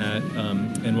program at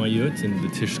NYU. It's in the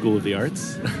Tisch School of the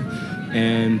Arts.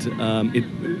 And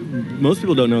most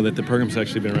people don't know that the program's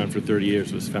actually been around for 30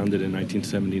 years. It was founded in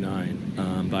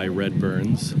 1979 by Red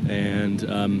Burns.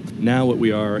 And now what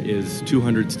we are is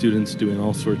 200 students doing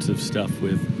all sorts of stuff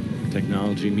with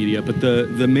technology, media, but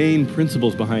the main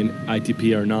principles behind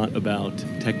ITP are not about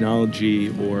technology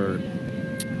or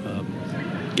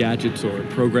gadgets or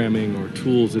programming or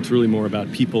tools. It's really more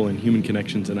about people and human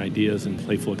connections and ideas and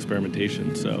playful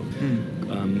experimentation. So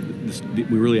we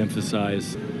really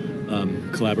emphasize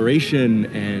collaboration,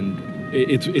 and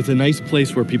it's a nice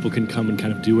place where people can come and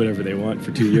kind of do whatever they want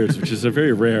for 2 years, which is a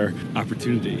very rare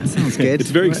opportunity. That sounds good. It's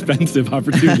a very expensive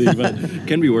opportunity, but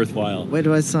can be worthwhile. Where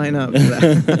do I sign up for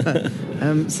that?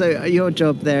 So your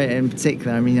job there in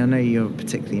particular, I mean, I know you're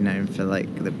particularly known for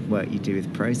like the work you do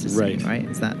with processing, right?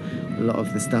 Is that a lot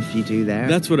of the stuff you do there?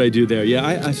 That's what I do there,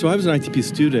 yeah. So I was an ITP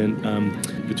student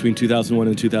between 2001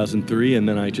 and 2003, and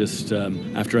then I just,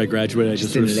 after I graduated, I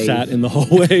just sort of sat in the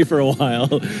hallway for a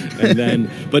while, and then,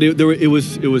 but it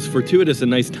was fortuitous and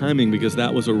nice timing, because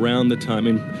that was around the time,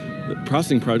 and the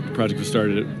processing project was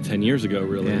started 10 years ago,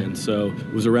 really, and so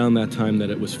it was around that time that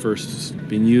it was first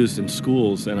being used in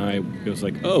schools, and I was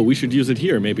like, oh, we should use it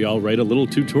here. Maybe I'll write a little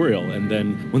tutorial, and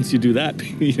then once you do that,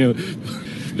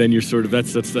 then you're sort of, I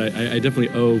definitely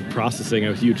owe processing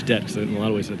a huge debt, because in a lot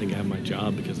of ways I think I have my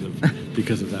job because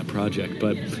of that project.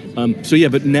 But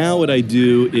but now what I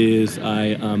do is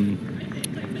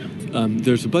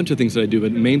there's a bunch of things that I do,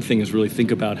 but the main thing is really think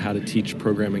about how to teach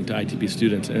programming to ITP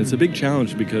students. And it's a big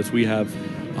challenge because we have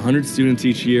 100 students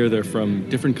each year. They're from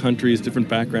different countries, different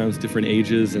backgrounds, different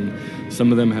ages, and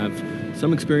some of them have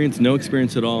some experience, no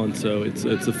experience at all. And so it's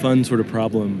a fun sort of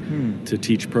problem to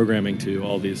teach programming to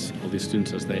all these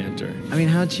students as they enter. I mean,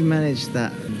 how do you manage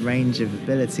that range of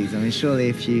abilities? I mean, surely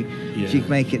if you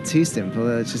make it too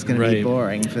simple, it's just going to be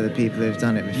boring for the people who've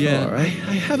done it before, right?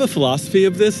 I have a philosophy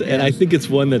of this, and I think it's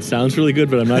one that sounds really good,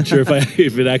 but I'm not sure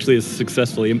if it actually is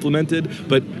successfully implemented.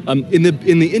 But in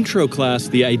the intro class,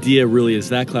 the idea really is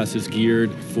that class is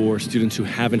geared for students who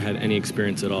haven't had any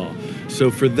experience at all. So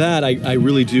for that, I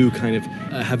really do kind of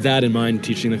have that in mind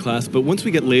teaching the class. But once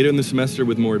we get later in the semester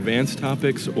with more advanced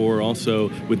topics, or also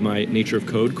with my Nature of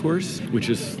Code course, which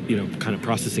is kind of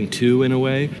processing 2 in a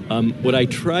way, what I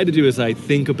try to do is I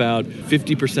think about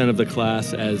 50% of the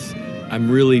class as I'm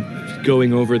really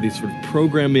going over these sort of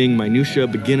programming, minutia,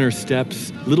 beginner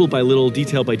steps, little by little,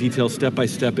 detail by detail, step by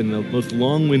step, in the most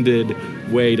long-winded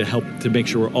way to help to make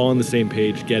sure we're all on the same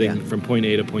page getting from point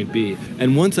A to point B.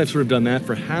 And once I've sort of done that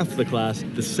for half the class,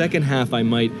 the second half I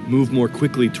might move more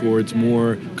quickly towards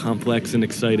more complex and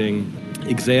exciting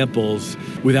examples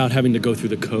without having to go through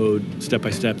the code step by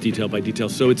step, detail by detail.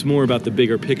 So it's more about the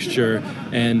bigger picture,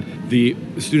 and the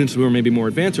students who are maybe more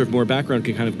advanced or have more background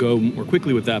can kind of go more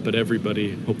quickly with that, but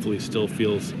everybody hopefully still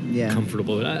feels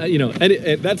comfortable.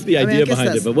 And that's the idea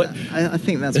behind it. But what I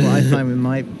think that's what I find with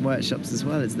my workshops as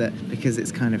well, is that because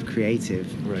it's kind of creative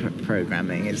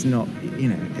programming, it's not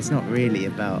really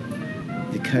about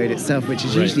the code itself, which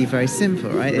is usually very simple,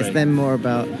 right? It's then more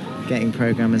about getting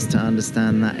programmers to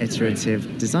understand that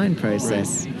iterative design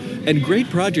process. And great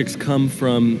projects come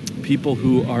from people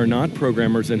who are not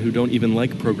programmers and who don't even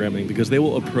like programming, because they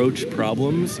will approach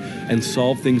problems and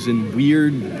solve things in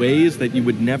weird ways that you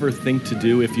would never think to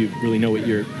do if you really know what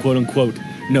you're, quote unquote,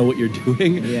 know what you're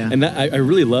doing. Yeah. And that, I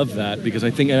really love that, because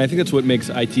I think that's what makes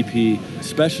ITP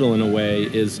special in a way,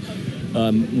 is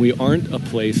we aren't a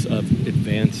place of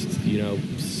advanced,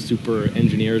 super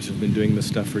engineers who've been doing this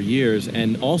stuff for years,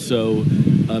 and also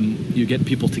you get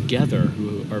people together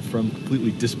who are from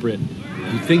completely disparate,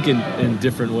 who think in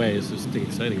different ways. There's something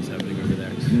exciting is happening over there.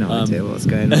 No idea what's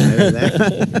going on over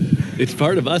there. It's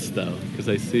part of us, though, because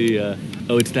I see,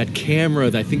 it's that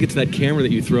camera. I think it's that camera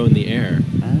that you throw in the air.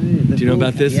 Do you know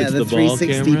about this? Yeah, it's the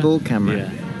 360 ball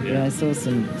camera. Yeah, I saw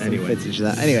some footage of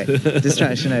that. Anyway,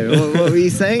 distraction over. What were you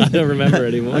saying? I don't remember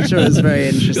anymore. I'm sure it was very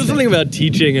interesting. There's something about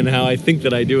teaching and how I think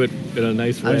that I do it in a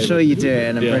nice way. I'm sure you do it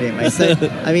in a brilliant way. So,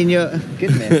 I mean,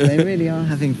 goodness, they really are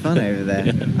having fun over there.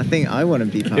 I think I want to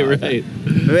be part of it.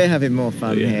 But we're having more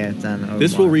fun here, Dan.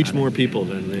 This will reach more people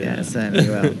than it certainly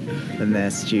will, than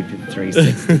their stupid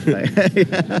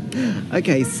 360.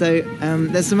 Okay, so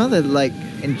there's some other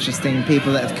interesting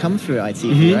people that have come through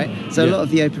ITP, right? So a lot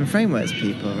of the open frameworks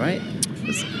people, right?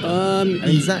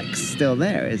 Zach's still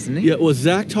there, isn't he? Yeah, well,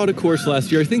 Zach taught a course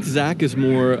last year. I think Zach is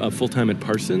more full-time at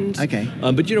Parsons. Okay.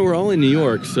 But, we're all in New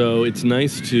York, so it's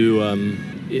nice to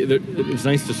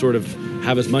sort of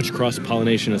have as much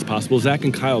cross-pollination as possible. Zach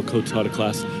and Kyle co-taught a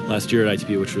class last year at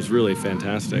ITP, which was really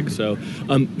fantastic. So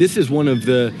this is one of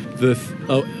the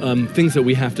things that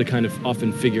we have to kind of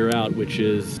often figure out, which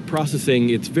is processing.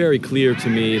 It's very clear to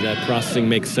me that processing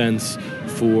makes sense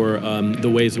for the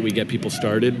ways that we get people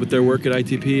started with their work at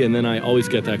ITP. And then I always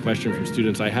get that question from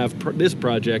students. I have this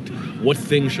project. What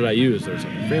thing should I use? There's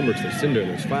frameworks, there's Cinder,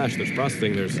 there's Flash, there's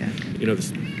processing, there's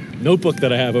this notebook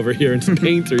that I have over here and some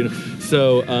paint,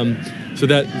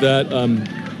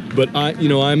 but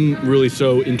I'm really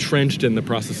so entrenched in the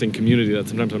processing community that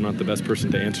sometimes I'm not the best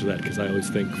person to answer that, because I always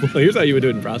think, well, here's how you would do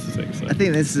it in processing. So. I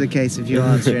think this is a case of you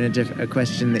answering a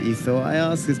question that you thought I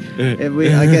asked,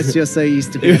 because I guess you're so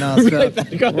used to being asked. Right,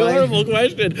 that's a horrible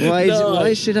question. Why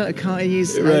can't I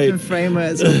use open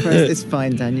frameworks or process? It's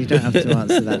fine, Dan. You don't have to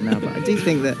answer that now. But I do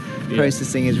think that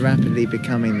processing is rapidly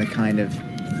becoming the kind of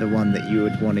the one that you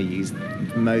would want to use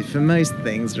for most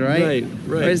things, right? Right.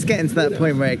 Where it's getting to that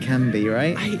point where it can be,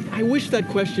 right? I wish that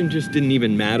question just didn't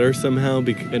even matter somehow,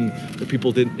 and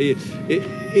people didn't.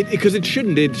 Because it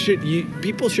shouldn't.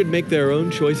 People should make their own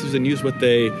choices and use what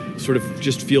they sort of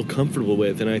just feel comfortable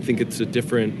with. And I think it's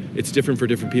different for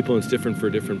different people, and it's different for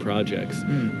different projects.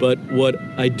 But what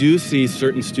I do see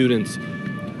certain students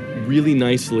really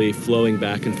nicely flowing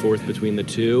back and forth between the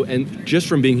two, and just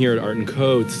from being here at Art and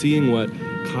Code, seeing what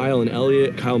Kyle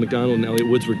McDonald and Elliot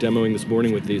Woods were demoing this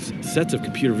morning with these sets of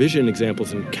computer vision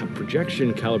examples and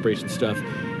projection calibration stuff,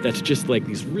 that's just like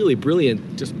these really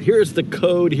brilliant, just here's the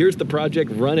code, here's the project,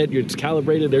 run it, it's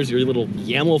calibrated, there's your little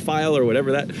YAML file or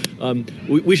whatever that.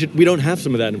 We don't have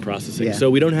some of that in processing, so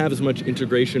we don't have as much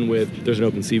integration with, there's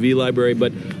an OpenCV library,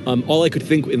 but all I could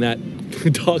think in that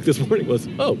talk this morning was,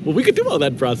 we could do all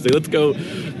that in processing,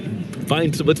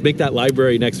 let's make that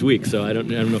library next week. So I don't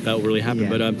know if that will really happen,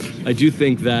 but I do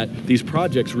think that these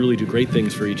projects really do great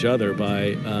things for each other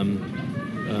by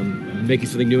making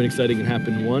something new and exciting and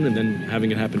happen in one, and then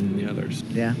having it happen in the others.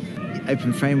 Yeah.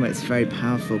 Open framework is very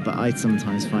powerful, but I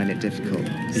sometimes find it difficult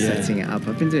setting it up.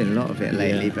 I've been doing a lot of it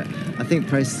lately, but I think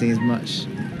processing is much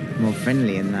more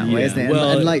friendly in that way, isn't it?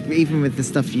 Well, and even with the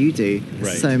stuff you do,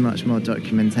 so much more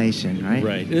documentation, right?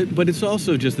 Right. But it's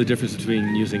also just the difference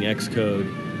between using Xcode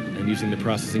and using the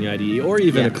processing IDE, or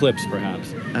even Eclipse,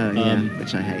 perhaps.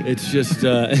 Which I hate. It's just,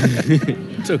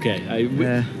 it's okay.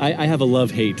 I have a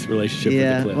love-hate relationship with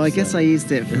Eclipse. Well, I guess I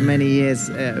used it for many years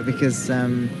because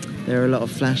there are a lot of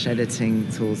Flash editing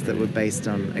tools that were based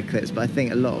on Eclipse, but I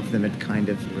think a lot of them had kind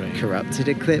of corrupted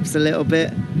Eclipse a little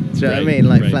bit. Do you know what I mean?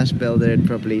 Flash Builder had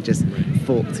probably just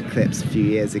forked Eclipse a few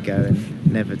years ago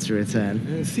and never to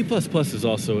return. C++ is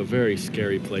also a very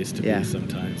scary place to be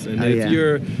sometimes. And if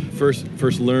you're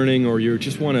first learning, or you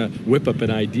just want to whip up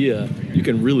an idea, you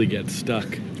can really get stuck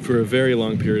for a very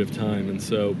long period of time. And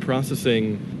so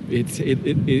processing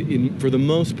for the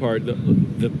most part,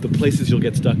 the places you'll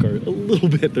get stuck are a little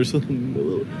bit. There's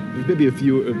maybe a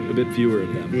bit fewer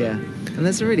of them. Yeah. And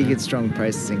there's a really good, strong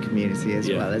processing community as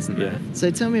well, isn't there? Yeah.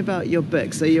 So tell me about your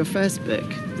book. So your first book,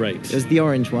 Right, it was the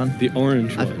orange one. the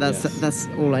orange one. That's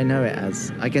all I know it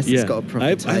as. I guess it's got a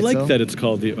proper title. I like that it's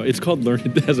called Learn. I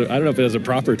don't know if it has a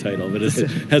proper title, but it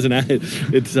has an.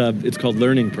 It's called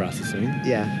Learning Processing.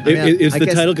 Yeah. It's the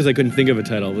title because I couldn't think of a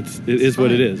title. It is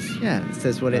what it is. Yeah, it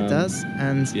says what it does,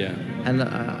 and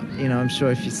I'm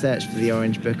sure if you search for the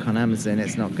orange book on Amazon,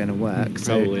 it's not going to work.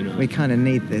 Probably not. We kind of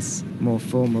need this more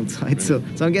formal title.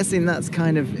 Right. So I'm guessing that's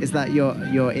is that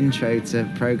your intro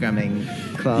to programming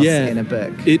class in a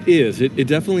book? It is. It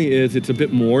definitely is. It's a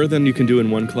bit more than you can do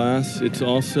in one class. It's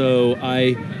also,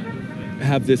 I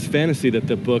have this fantasy that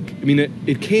the book,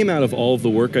 it came out of all of the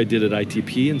work I did at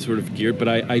ITP and sort of geared, but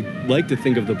I like to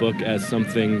think of the book as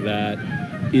something that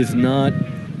is not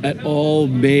at all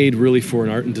made really for an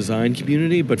art and design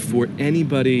community, but for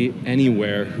anybody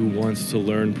anywhere who wants to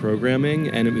learn programming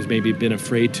and it was maybe been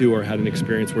afraid to or had an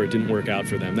experience where it didn't work out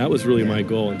for them. That was really my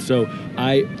goal. And so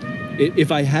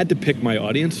if I had to pick my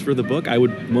audience for the book, I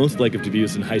would most like it to be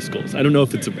used in high schools. I don't know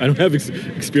if I don't have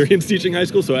experience teaching high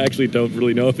school, so I actually don't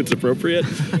really know if it's appropriate.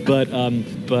 But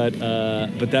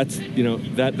that's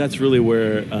that's really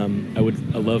where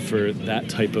I love for that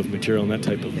type of material and that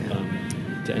type of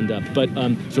to end up. But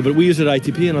we use it at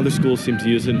ITP, and other schools seem to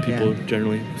use it, and people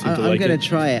generally seem to like it. I'm going to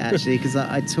try it actually because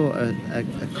I taught a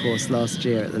course last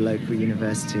year at the local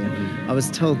university, and I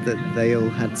was told that they all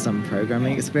had some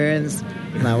programming experience,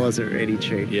 and that wasn't really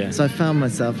true. Yeah. So I found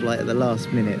myself at the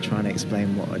last minute trying to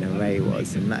explain what an array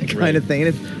was and that kind of thing.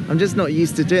 And I'm just not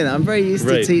used to doing that. I'm very used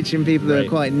to teaching people who are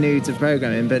quite new to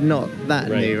programming, but not that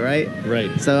new, right?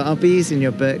 Right. So I'll be using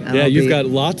your book. And you've got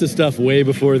lots of stuff way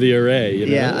before the array.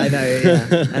 Yeah, I know. Yeah.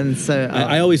 And so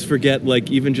I always forget,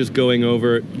 even just going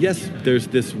over, yes, there's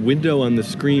this window on the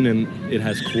screen and it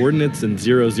has coordinates and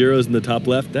zeros in the top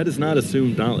left. That is not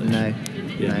assumed knowledge. No.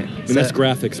 Yeah. No. That's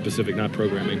graphics specific, not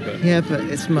programming. But but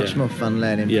it's much more fun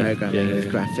learning programming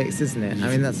with graphics, isn't it?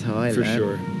 That's how I learn. For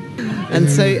sure.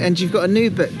 And you've got a new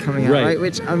book coming out, right?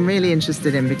 Which I'm really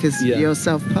interested in because you're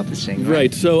self-publishing, right?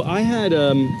 Right. So I had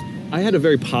a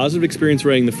very positive experience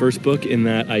writing the first book in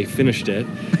that I finished it,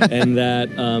 and that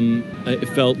it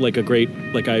felt like I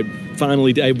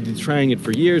was trying it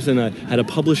for years, and I had a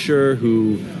publisher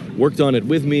who worked on it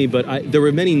with me, but there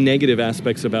were many negative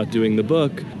aspects about doing the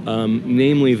book,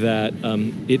 namely that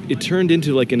it turned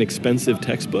into an expensive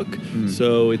textbook.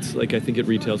 So it's I think it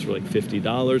retails for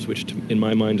 $50, which in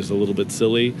my mind is a little bit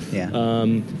silly. Yeah.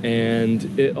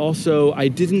 And it also, I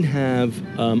didn't have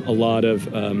a lot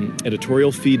of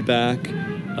editorial feedback.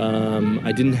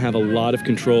 I didn't have a lot of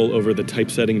control over the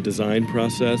typesetting design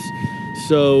process.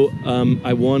 So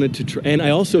I wanted to and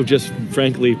I also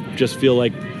frankly feel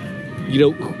like,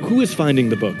 who is finding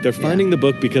the book? They're finding the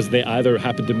book because they either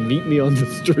happened to meet me on the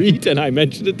street and I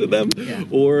mentioned it to them,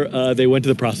 or they went to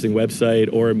the processing website,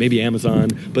 or maybe Amazon.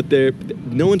 But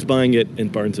no one's buying it in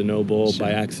Barnes & Noble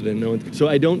by accident. So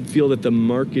I don't feel that the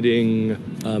marketing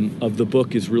of the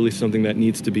book is really something that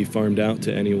needs to be farmed out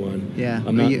to anyone. Yeah.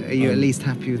 Are you at least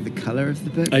happy with the color of the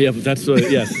book? Yeah,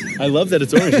 yes. I love that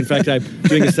it's orange. In fact, I'm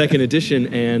doing a second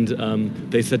edition, and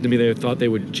they said to me they thought they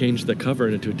would change the cover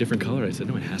into a different color. I said,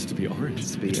 no, it has to be orange.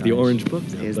 It's the orange book.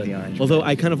 It is the orange. Although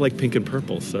I kind of like pink and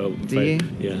purple, so. Do you?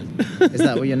 Yeah. Is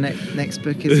that what your next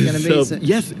book is going to be?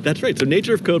 Yes, that's right. So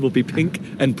Nature of Code will be pink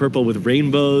and purple with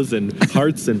rainbows and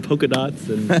hearts and polka dots.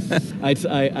 And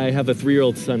I have a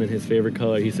 3-year-old son, and his favorite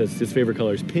color. He says his favorite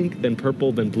color is pink, then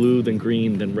purple, then blue, then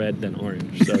green, then red, then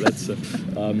orange. So that's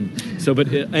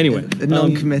anyway.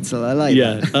 Non-committal. I like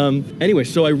that. Anyway,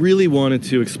 so I really wanted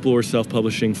to explore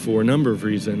self-publishing for a number of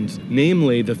reasons.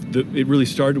 Namely, it really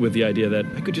started with the idea that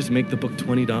I could just make the book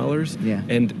 $20,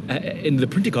 and the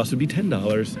printing cost would be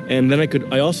 $10, and then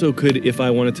I also could, if I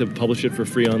wanted to publish it for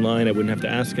free online, I wouldn't have to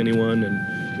ask anyone,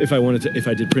 and if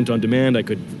I did print on demand, I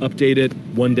could update it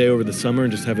one day over the summer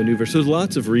and just have a new version. So there's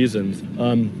lots of reasons.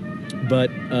 But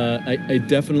I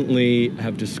definitely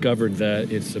have discovered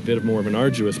that it's a bit more of an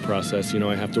arduous process.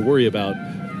 I have to worry about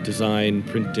design,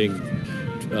 printing,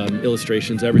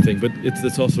 illustrations, everything, but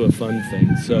it's also a fun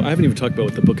thing. So I haven't even talked about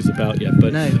what the book is about yet,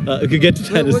 but I could get to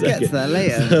that in a second. We'll get to that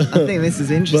later. I think this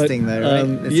is interesting though,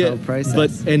 right? This whole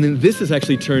process. And then this has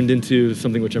actually turned into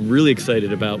something which I'm really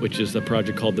excited about, which is a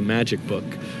project called The Magic Book.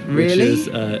 Really? Which is,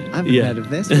 I haven't heard of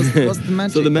this. What's The Magic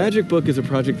Book? So The Magic Book is a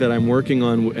project that I'm working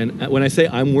on, and when I say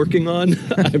I'm working on,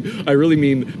 I really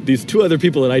mean these 2 other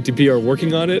people at ITP are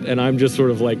working on it, and I'm just sort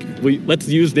of let's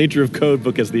use Nature of Code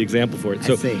book as the example for it.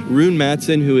 So Rune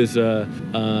Mattson, Shiffman, who is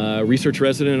a research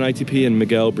resident at ITP, and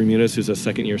Miguel Bermudez, who's a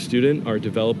second-year student, are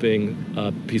developing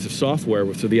a piece of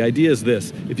software. So the idea is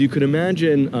this. If you could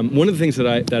imagine, one of the things that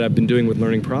I've been doing with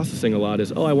learning processing a lot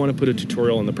is, I want to put a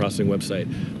tutorial on the processing website.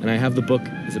 And I have the book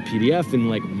as a PDF in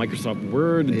like Microsoft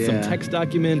Word and some text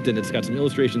document, and it's got some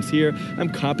illustrations here. I'm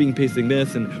copying, pasting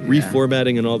this, and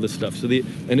reformatting and all this stuff. So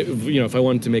if I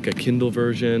wanted to make a Kindle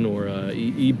version or an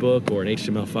e-book or an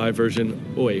HTML5 version,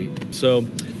 So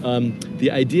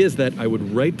the idea is that I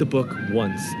would write the book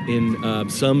once in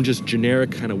some just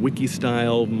generic kind of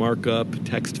wiki-style markup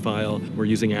text file. We're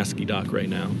using ASCII doc right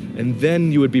now. And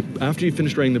then after you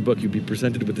finish writing the book, you'd be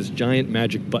presented with this giant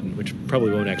magic button, which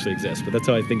probably won't actually exist, but that's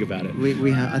how I think about it.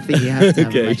 I think you have to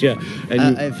have a magic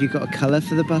button. Have you got a colour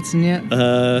for the button yet?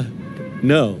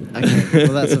 No. Okay,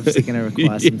 well that's obviously going to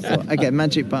require some thought. Okay,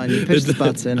 magic button, you push the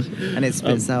button and it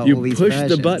spits out all these versions. You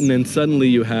push the button and suddenly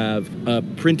you have a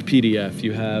print PDF,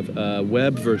 you have a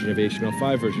web version of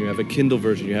HTML5 version, you have a Kindle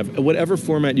version, you have whatever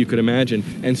format you could imagine,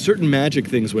 and certain magic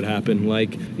things would happen,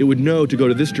 like it would know to go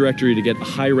to this directory to get a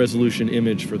high-resolution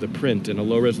image for the print and a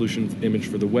low-resolution image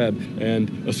for the web and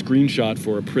a screenshot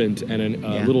for a print and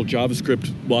a little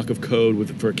JavaScript block of code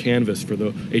for a canvas for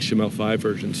the HTML5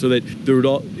 version, so that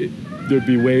there'd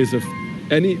be ways of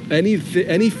any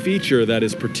feature that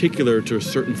is particular to a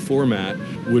certain format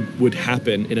would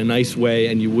happen in a nice way,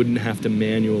 and you wouldn't have to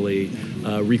manually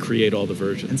recreate all the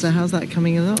versions. And so how's that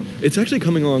coming along? It's actually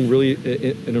coming along really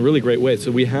in a really great way.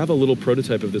 So we have a little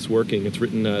prototype of this working. It's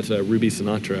written as a Ruby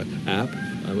Sinatra app.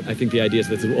 I think the idea is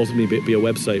that it will ultimately be a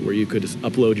website where you could just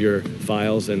upload your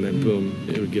files and then boom,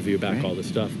 it would give you back all this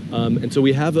stuff. And so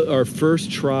we have our first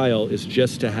trial is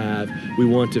just to we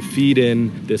want to feed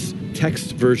in this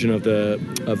text version of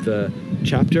the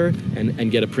chapter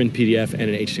and get a print PDF and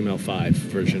an HTML5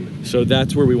 version. So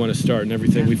that's where we want to start, and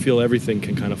everything we feel everything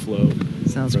can kind of flow.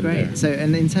 Sounds great. There. So,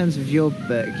 and in terms of your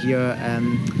book,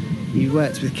 you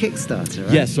worked with Kickstarter,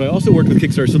 right? Yes, so I also worked with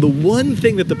Kickstarter. So the one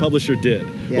thing that the publisher did,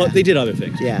 well, they did other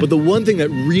things, but the one thing that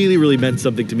really, really meant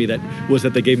something to me was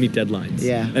that they gave me deadlines.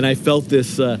 Yeah. And I felt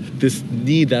this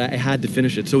need that I had to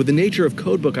finish it. So with the nature of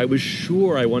Codebook, I was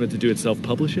sure I wanted to do it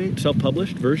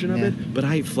self-published version of it, but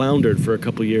I floundered for a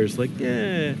couple years, like,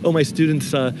 my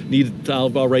students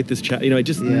I'll write this chat. It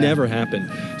just never happened.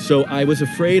 So I was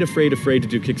afraid to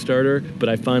do Kickstarter, but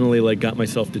I finally got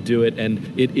myself to do it,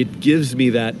 and it gives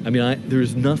me that.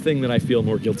 There's nothing that I feel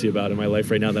more guilty about in my life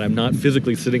right now that I'm not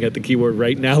physically sitting at the keyboard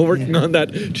right now working on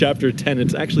that chapter 10.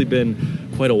 It's actually been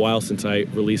quite a while since I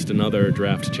released another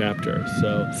draft chapter.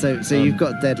 So you've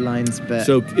got deadlines, but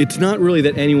so it's not really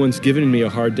that anyone's given me a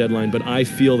hard deadline, but I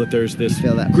feel that there's this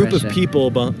group pressure of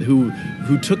people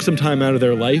who took some time out of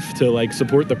their life to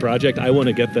support the project. I want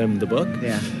to get them the book.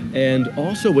 Yeah. And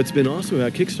also, what's been awesome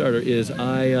about Kickstarter is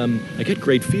I get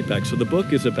great feedback. So the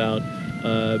book is about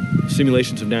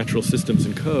simulations of natural systems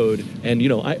and code, and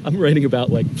I'm writing about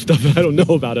stuff I don't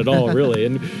know about at all, really,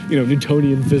 and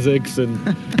Newtonian physics,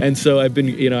 and so I've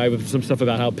been I have some stuff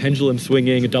about how pendulum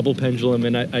swinging, a double pendulum,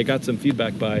 and I got some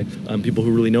feedback by people who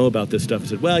really know about this stuff.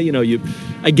 Said, well,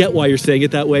 I get why you're saying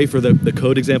it that way for the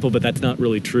code example, but that's not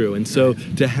really true. And so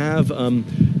to have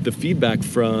the feedback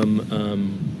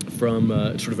from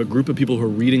sort of a group of people who are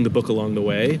reading the book along the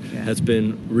way has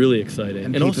been really exciting.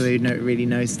 And people also, who really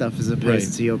know stuff as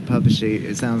opposed to your publisher,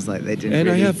 it sounds like they didn't. And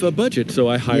I have a budget, so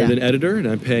I hired an editor, and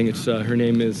I'm paying. Her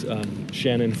name is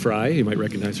Shannon Fry. You might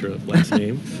recognize her last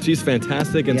name. She's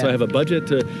fantastic, and so I have a budget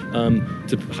to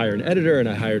hire an editor, and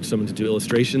I hired someone to do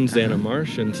illustrations, Anna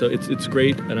Marsh, and so it's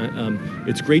great, and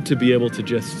it's great to be able to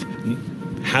just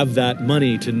have that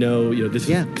money to know, this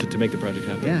is to make the project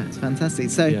happen. Yeah, it's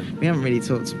fantastic. So we haven't really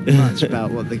talked much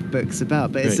about what the book's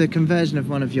about, but it's a conversion of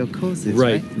one of your courses,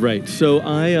 right? Right. So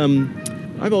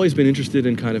I've always been interested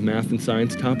in kind of math and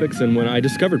science topics, and when I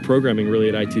discovered programming really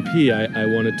at ITP, I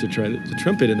wanted to try the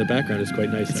trumpet in the background. Is quite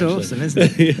nice. It's awesome,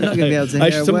 isn't it? You're not going to be able to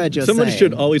hear a word you're someone saying.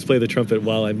 should always play the trumpet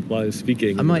while I'm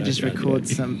speaking. I might just record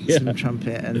some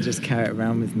trumpet and just carry it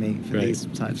around with me for these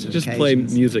types of just occasions.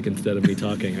 play music instead of me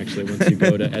talking, actually, once you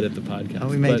go to edit the podcast. Oh,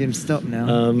 we made him stop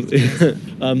now.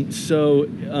 So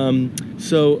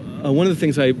one of the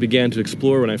things I began to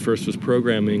explore when I first was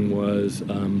programming was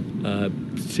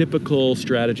typical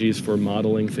strategies for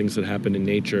modeling things that happen in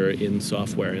nature in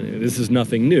software. And this is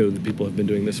nothing new. People have been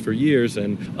doing this for years,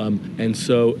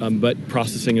 but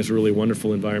processing is a really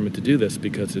wonderful environment to do this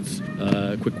because it's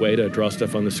a quick way to draw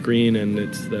stuff on the screen, and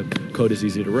the code is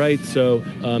easy to write. So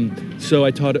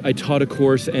I taught a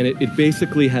course, and it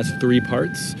basically has three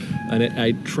parts. and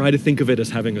I try to think of it as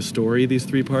having a story, these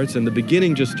 3 parts. And the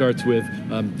beginning just starts with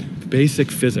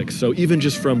basic physics. So even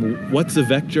just from what's a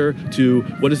vector to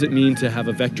what does it mean to have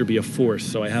a vector be a force?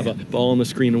 So I have a ball on the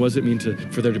screen, and what does it mean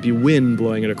for there to be wind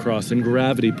blowing it across and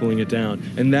gravity pulling it down?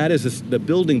 And that is the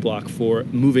building block for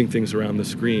moving things around the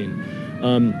screen.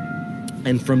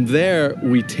 And from there,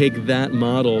 we take that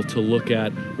model to look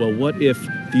at, well, what if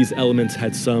these elements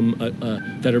had some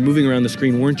that are moving around the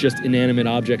screen weren't just inanimate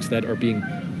objects that are being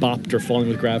bopped or falling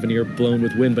with gravity or blown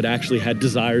with wind, but actually had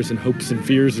desires and hopes and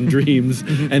fears and dreams,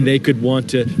 and they could want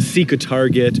to seek a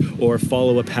target or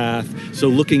follow a path. So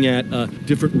looking at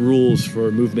different rules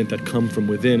for movement that come from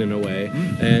within, in a way.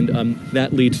 And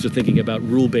that leads to thinking about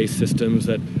rule-based systems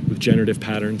with generative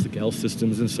patterns, like L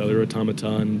systems and cellular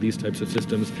automata, these types of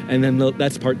systems. And then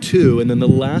that's part 2. And then the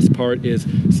last part is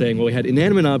saying, well, we had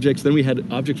inanimate objects, then we had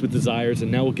objects with desires,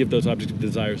 and now we'll give those objects with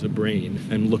desires a brain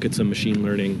and look at some machine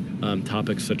learning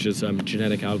topics such as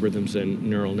genetic algorithms and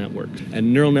neural networks.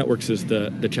 And neural networks is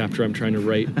the chapter I'm trying to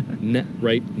write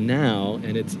right now,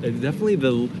 and it's definitely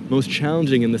the most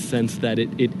challenging in the sense that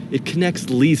it connects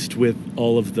least with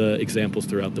all of the examples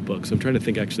throughout the book. So I'm trying to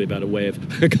think actually about a way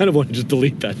of, I kind of want to just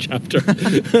delete that chapter.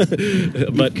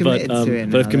 but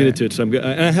I've committed to it, so I'm good.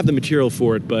 And I have the material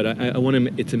for it, but I want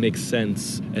it to make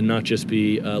sense and not just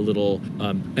be a little,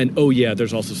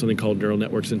 there's also something called neural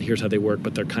networks, and here's how they work,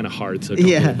 but they're kind of hard, so don't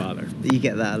really bother. You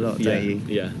get that a lot, don't you?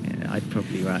 Yeah. I'd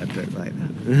probably write a book like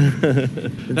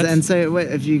that. And so,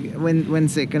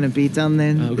 when's it going to be done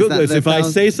then? If I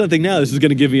say something now, this is going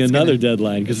to give me another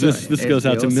deadline, because this goes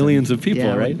out to millions of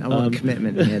people, right? I want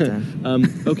commitment here,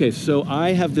 Dan. Okay, so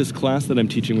I have this class that I'm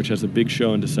teaching, which has a big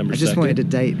show on December 2nd. I just wanted a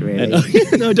date, really.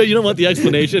 No, you don't want the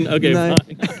explanation? Okay, no.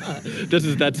 Fine.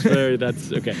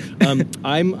 That's okay.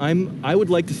 I would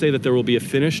like to say that there will be a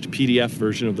finished PDF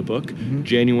version of the book,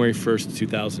 January 1st,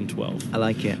 2012. I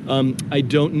like it. I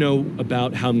don't know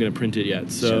about how I'm going to print it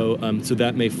yet, so so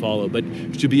that may follow. But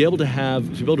to be able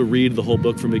to read the whole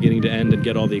book from beginning to end and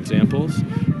get all the examples,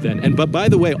 but by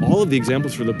the way, all of the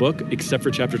examples for the book, except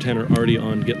for chapter 10, are already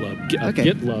on GitLab.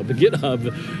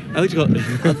 GitHub. I like to call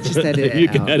it. I'll just edit it. You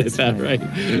can edit that,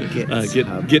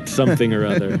 right? Git something or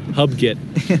other. HubGit.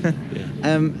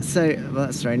 Yeah. So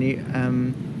that's thrown you.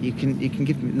 You can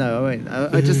give me. No, I won't.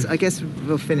 I guess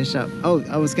we'll finish up. Oh,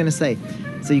 I was going to say.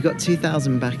 So you got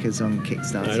 2,000 backers on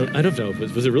Kickstarter. I don't know.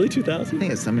 Was it really 2,000? I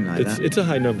think it's something like that. It's a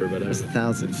high number, but it's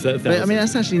 1,000. It's 1,000. But, I mean,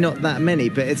 that's actually not that many,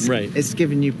 but it's right. It's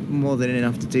given you more than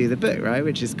enough to do the book, right?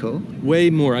 Which is cool.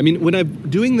 Way more. I mean, when I'm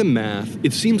doing the math,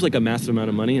 it seems like a massive amount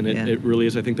of money, and it really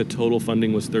is. I think the total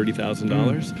funding was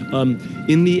 $30,000.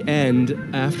 In the end,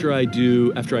 after I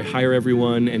hire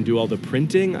everyone and do all the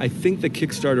printing, I think the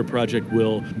Kickstarter project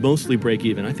will mostly break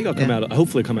even. I think I'll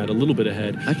hopefully come out a little bit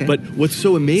ahead. Okay. But what's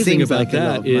so amazing about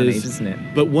that a lot of money, doesn't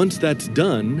it? But once that's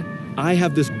done, I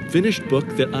have this finished book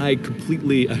that I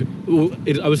completely,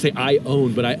 I would say I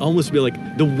own, but I almost feel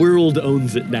like the world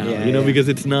owns it now, because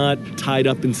it's not tied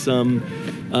up in some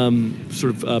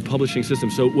sort of publishing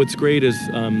system. So what's great is,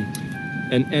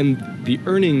 and the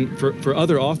earning for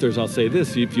other authors, I'll say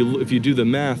this: if you do the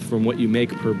math from what you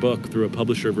make per book through a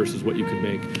publisher versus what you could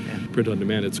make print on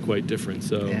demand, it's quite different.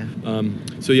 So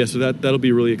so that'll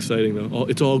be really exciting though.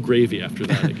 It's all gravy after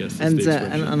that, I guess.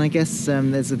 and I guess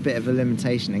there's a bit of a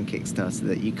limitation in Kickstarter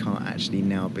that you can't actually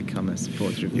now become a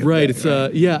supporter of your right. book,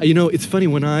 It's it's funny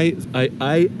when I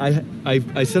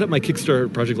set up my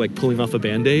Kickstarter project like pulling off a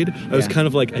Band-Aid. I was kind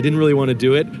of like, I didn't really want to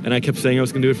do it, and I kept saying I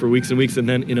was going to do it for weeks and weeks, and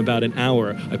then in about an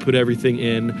hour I put everything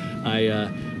in.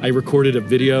 I recorded a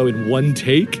video in one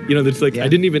take. That's like I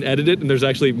didn't even edit it, and there's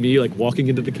actually me like walking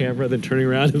into the camera, then turning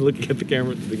around and looking at the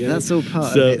camera at the beginning. That's all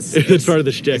part of it. It's part of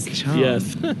the shtick. It's charm.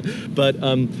 Yes, but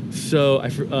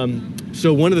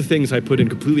so one of the things I put in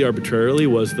completely arbitrarily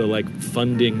was the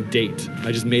funding date.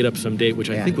 I just made up some date, which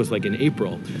I think was like in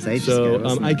April. It's ages ago,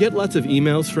 wasn't it? I get lots of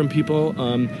emails from people,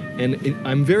 and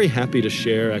I'm very happy to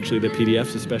share actually the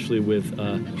PDFs, especially with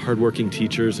hardworking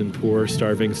teachers and poor,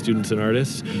 starving students and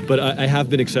artists. But I have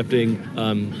been accepting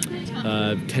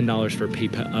 $10 for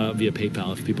PayPal via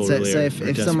PayPal if people really are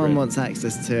if someone wants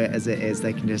access to it as it is,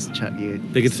 they can just chuck you.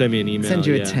 They can send me an email. Send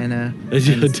you a tenner.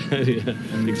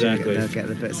 And exactly. They'll get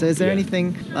the book. So is there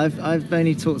anything? I've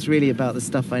only talked really about the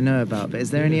stuff I know about, but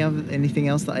is there anything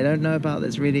else that I don't know about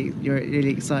that's you're really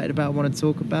excited about, want to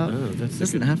talk about? Oh, it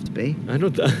doesn't have to be. I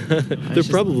don't. There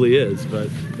probably is, but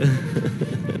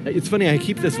it's funny. I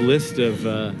keep this list of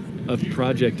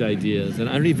project ideas, and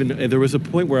I don't even. There was a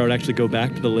point where I would actually go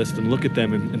back to the list and look at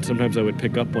them, and sometimes I would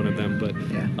pick up one of them. But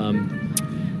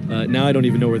now I don't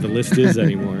even know where the list is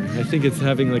anymore. I think it's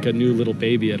having like a new little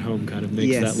baby at home kind of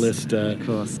makes that list of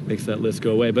course. makes that list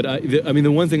go away. But I mean,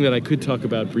 the one thing that I could talk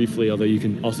about briefly, although you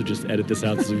can also just edit this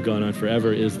out since we've gone on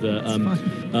forever, is the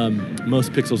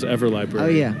Most Pixels Ever library. Oh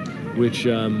yeah.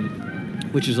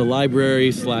 Which is a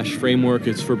library / framework.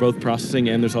 It's for both processing,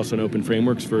 and there's also an open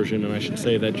frameworks version. And I should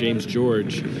say that James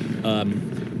George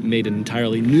made an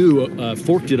entirely new,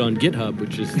 forked it on GitHub,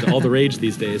 which is all the rage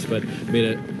these days, but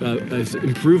made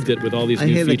improved it with all these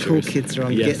new features. I hear the cool kids are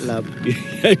on GitLab.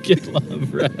 Yeah,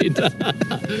 GitLab,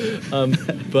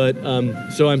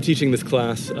 right. So I'm teaching this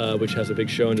class, which has a big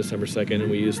show on December 2nd, and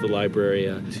we use the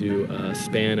library to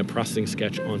span a processing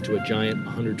sketch onto a giant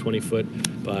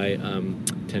 120-foot by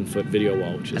 10-foot video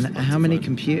wall, which is And how many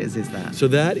computers is that? So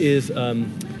that is...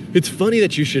 it's funny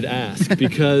that you should ask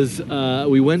because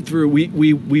we went through.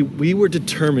 We were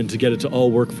determined to get it to all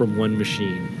work from one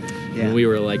machine. Yeah. And we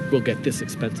were like, we'll get this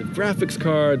expensive graphics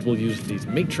cards. We'll use these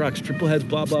Matrox triple heads.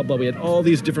 Blah blah blah. We had all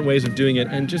these different ways of doing it,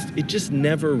 and it just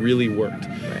never really worked.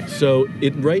 Right. So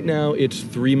right now it's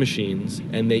 3 machines,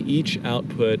 and they each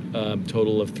output a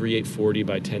total of 3840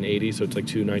 by 1080. So it's like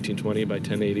 2 1920 by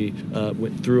 1080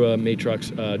 through a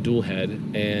Matrox dual head,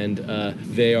 and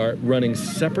they are running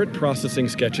separate processing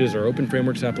sketches or open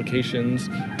frameworks applications.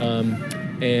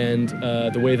 And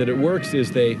the way that it works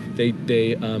is they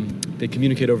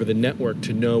communicate over the network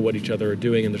to know what each other are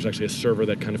doing, and there's actually a server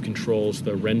that kind of controls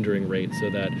the rendering rate so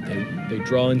that they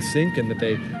draw in sync, and that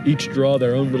they each draw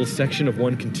their own little section of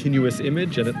one continuous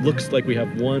image, and it looks like we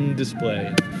have one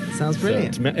display. Sounds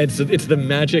brilliant. So it's the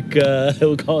magic,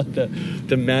 we'll call it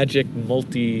the magic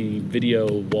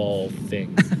multi-video wall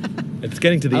thing. It's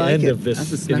getting to the end of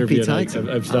this interview, and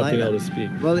I've stopped being able to speak.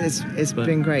 Well, it's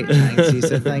been great, thanks you.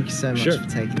 So thank you so much for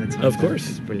taking the time. Of course.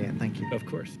 It's brilliant, thank you. Of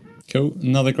course. Cool.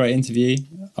 Another great interview.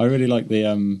 I really like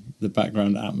the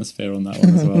background atmosphere on that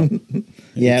one as well.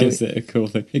 Yeah, it gives it a cool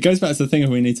thing. It goes back to the thing of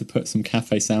we need to put some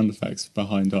cafe sound effects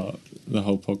behind the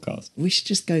whole podcast. We should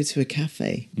just go to a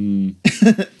cafe.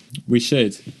 We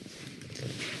should.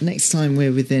 Next time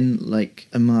we're within like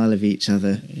a mile of each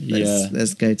other,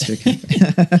 let's go to a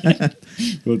cafe.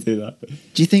 We'll do that.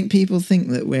 Do you think people think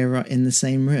that we're right in the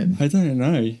same room? I don't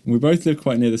know. We both live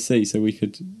quite near the sea, so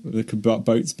there could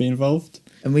boats be involved.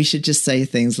 And we should just say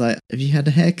things like, "Have you had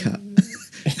a haircut?"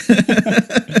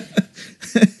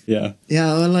 Yeah.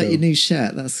 Yeah, I like your new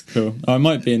shirt. That's cool. I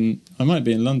might be in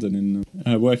London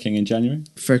working in January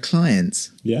for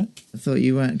clients. Yeah. I thought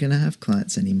you weren't going to have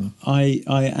clients anymore. I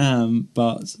am,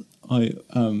 but I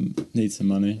need some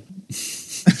money.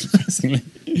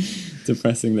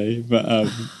 Depressingly, but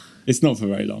it's not for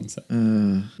very long. So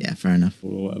yeah, fair enough.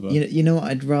 Or whatever. You know what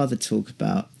I'd rather talk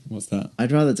about? What's that?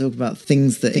 I'd rather talk about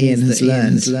things that Ian has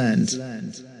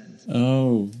learned.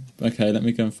 Oh, okay. Let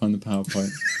me go and find the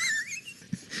PowerPoint.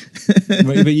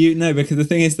 but you no, because the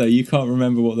thing is though, you can't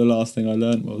remember what the last thing I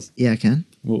learned was. Yeah, I can.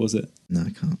 What was it? No, I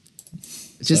can't.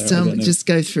 Just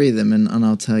go through them and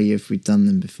I'll tell you if we've done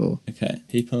them before. Okay.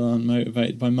 People aren't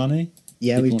motivated by money.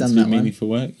 Yeah, People we've want done to that do one. meaningful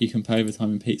work. You can pay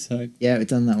overtime in pizza. Yeah, we've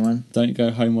done that one. Don't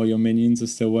go home while your minions are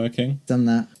still working. Done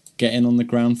that. Get in on the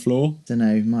ground floor. Don't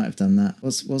know, might have done that.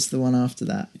 What's the one after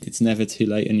that? It's never too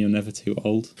late and you're never too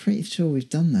old. Pretty sure we've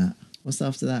done that. What's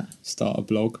after that? Start a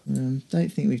blog. Don't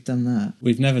think we've done that.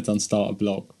 We've never done start a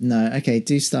blog. No, okay,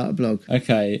 do start a blog.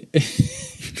 Okay.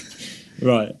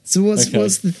 Right. So what's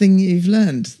the thing you've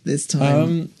learned this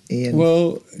time, Ian?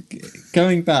 Well,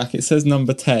 going back, it says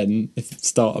number 10,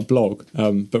 start a blog,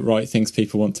 but write things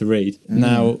people want to read.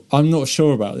 Now, I'm not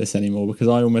sure about this anymore because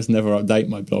I almost never update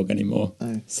my blog anymore.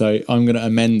 Oh. So I'm going to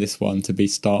amend this one to be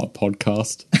start a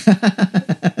podcast.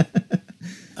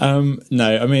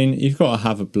 No, I mean, you've got to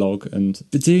have a blog,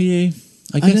 but do you?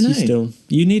 I guess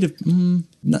you need a.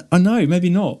 No, I know, maybe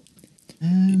not.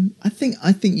 I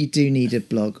think you do need a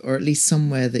blog, or at least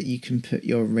somewhere that you can put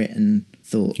your written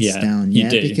thoughts down. Yeah, you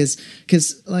do.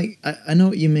 Because like I know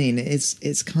what you mean.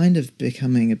 It's kind of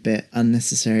becoming a bit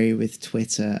unnecessary with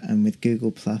Twitter and with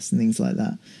Google Plus and things like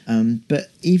that.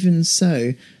 But even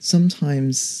so,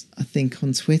 sometimes I think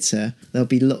on Twitter there'll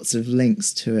be lots of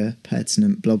links to a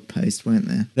pertinent blog post, won't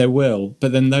there? There will,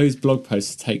 but then those blog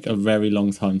posts take a very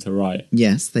long time to write.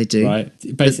 Yes, they do. Right.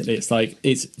 Basically,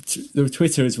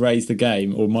 Twitter has raised the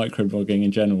game, or microblogging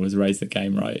in general has raised the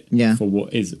game, right? Yeah. For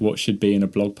what should be in a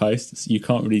blog post. So you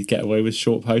can't really get away with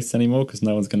short posts anymore because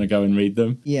no one's going to go and read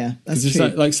them. Yeah, that's it's true.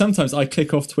 Like sometimes I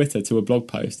click off Twitter to a blog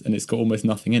post and it's got almost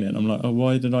nothing in it. And I'm like, oh,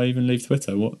 why did I even leave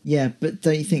Twitter? What? Yeah, but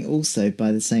don't you think also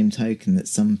by the same token that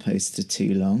some posts are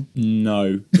too long?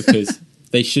 No, because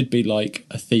they should be like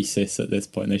a thesis at this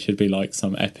point. They should be like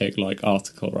some epic like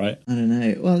article, right? I don't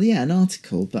know. Well, yeah, an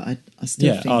article, but I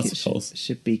still think articles. It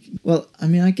should be. Well, I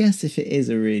mean, I guess if it is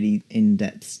a really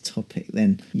in-depth topic,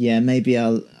 then yeah, maybe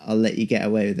I'll let you get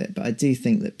away with it. But I do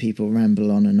think that people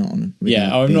ramble on and on.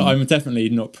 Yeah, I'm definitely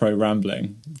not pro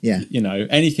rambling. Yeah, you know,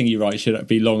 anything you write should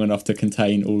be long enough to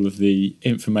contain all of the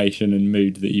information and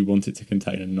mood that you want it to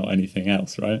contain, and not anything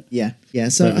else, right? Yeah.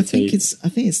 So brevity. I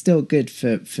think it's still good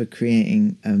for creating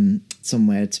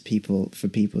somewhere for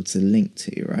people to link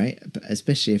to, right? But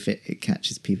especially if it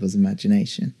catches people's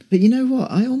imagination. But you know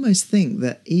what? I almost think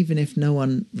that even if no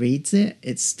one reads it,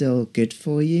 it's still good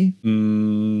for you.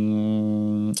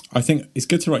 I think it's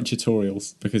good to write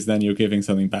tutorials, because then you're giving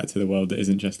something back to the world that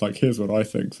isn't just like, here's what I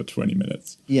think for 20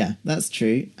 minutes. Yeah, that's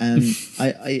true. I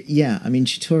mean,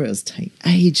 tutorials take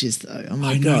ages though. Oh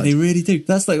my God. They really do.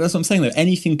 That's what I'm saying though.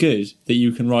 Anything good that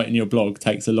you can write in your blog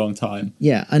takes a long time.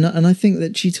 Yeah, and I think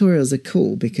that tutorials are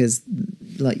cool because,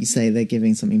 like you say, they're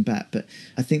giving something back. But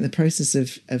I think the process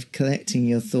of collecting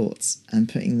your thoughts and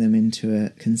putting them into a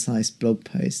concise blog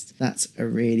post, that's a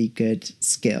really good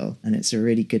skill, and it's a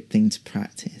really good thing to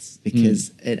practice,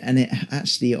 because it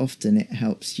actually often it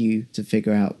helps you to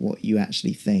figure out what you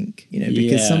actually think, you know,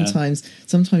 because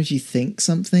sometimes you think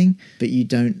something but you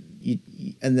don't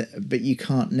but you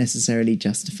can't necessarily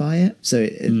justify it. So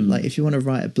like if you want to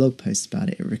write a blog post about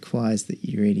it, it requires that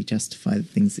you really justify the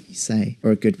things that you say, or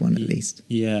a good one at least.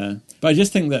 Yeah, but I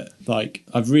just think that like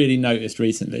I've really noticed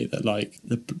recently that like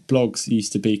the blogs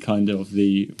used to be kind of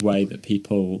the way that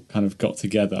people kind of got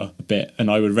together a bit, and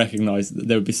I would recognise that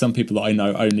there would be some people that I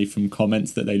know only from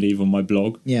comments that they leave on my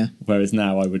blog. Yeah. Whereas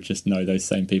now I would just know those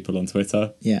same people on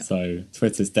Twitter. Yeah. So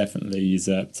Twitter's definitely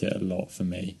usurped it a lot for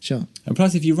me. Sure. And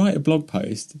plus, if you write a blog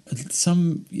post,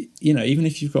 some, you know, even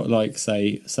if you've got like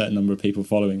say a certain number of people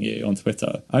following you on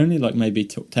Twitter, only like maybe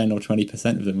 10 or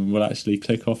 20% of them will actually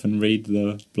click off and read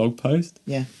the blog post.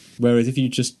 Yeah. Whereas if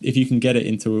you can get it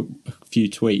into a few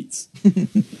tweets,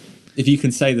 if you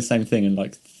can say the same thing in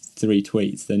like 3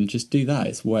 tweets, then just do that.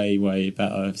 It's way, way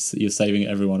better. You're saving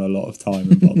everyone a lot of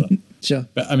time and bother. Sure.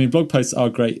 But I mean, blog posts are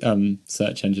great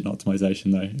search engine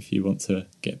optimization, though, if you want to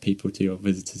get people to your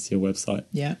visitors to your website.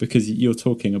 Yeah. Because you're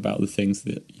talking about the things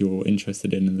that you're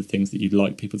interested in and the things that you'd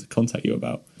like people to contact you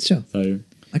about. Sure. So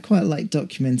I quite like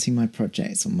documenting my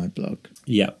projects on my blog.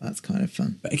 Yeah. That's kind of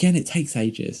fun. But again, it takes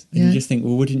ages. And you just think,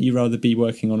 well, wouldn't you rather be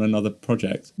working on another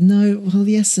project? No, well,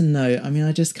 yes and no. I mean,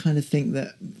 I just kind of think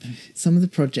that some of the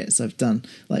projects I've done,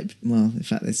 like, well, in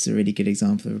fact, this is a really good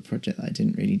example of a project that I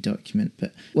didn't really document.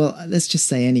 But, well, let's just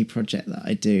say any project that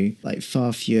I do, like,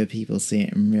 far fewer people see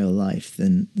it in real life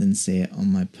than see it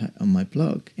on my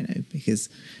blog, you know, because,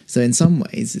 so in some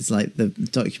ways, it's like the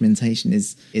documentation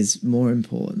is more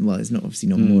important. Well, it's not obviously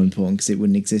not more important because it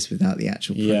wouldn't exist without the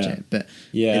actual project, but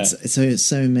it's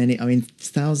so many, I mean,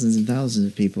 thousands and thousands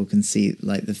of people can see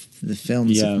like the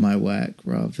films of my work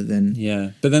rather than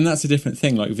but then that's a different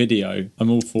thing. Like video,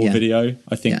 I'm all for video.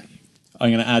 I think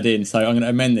I'm going to add in, so I'm going to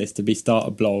amend this to be start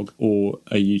a blog or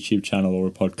a YouTube channel or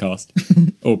a podcast,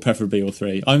 or preferably all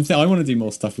three. I want to do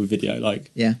more stuff with video,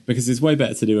 because it's way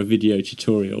better to do a video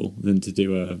tutorial than to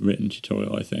do a written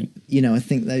tutorial, I think. You know, I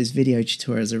think those video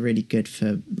tutorials are really good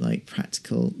for like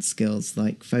practical skills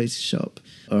like Photoshop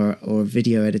or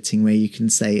video editing, where you can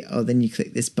say, oh, then you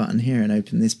click this button here and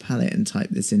open this palette and type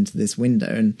this into this window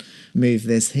and move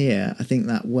this here. I think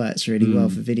that works really well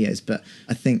for videos, but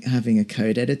I think having a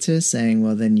code editor saying,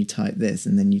 well, then you type this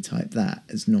and then you type that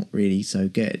is not really so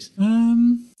good.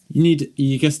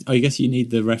 I guess you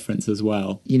need the reference as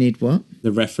well. You need what?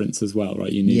 The reference as well,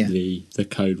 right? You need the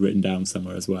code written down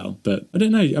somewhere as well. But I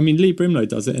don't know. I mean, Lee Brimlow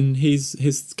does it, and his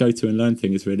go to and learn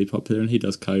thing is really popular, and he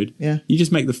does code. Yeah. You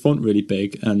just make the font really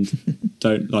big and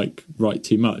don't like write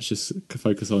too much. Just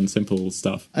focus on simple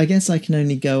stuff. I guess I can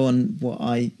only go on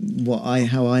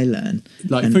how I learn.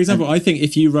 Like, for example, I think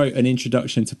if you wrote an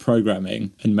introduction to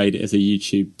programming and made it as a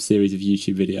YouTube series of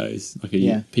YouTube videos,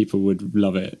 like people would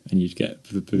love it, and you'd get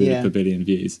a billion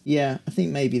views. Yeah, I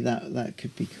think maybe that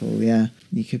could be cool. Yeah,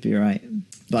 you could be right.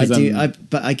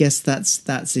 But I guess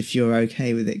that's if you're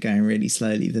okay with it going really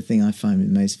slowly. The thing I find with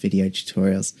most video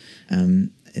tutorials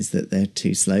is that they're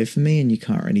too slow for me, and you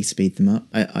can't really speed them up.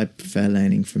 I prefer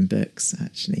learning from books,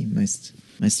 actually. Most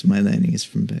of my learning is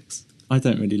from books. I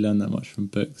don't really learn that much from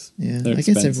books. Yeah, I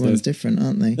guess everyone's different,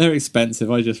 aren't they? They're expensive.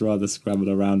 I just rather scramble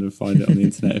around and find it on the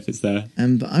internet if it's there.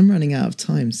 But I'm running out of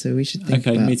time, so we should think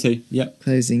about me too. Yep.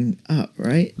 Closing up,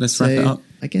 right? Let's wrap it up.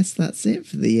 I guess that's it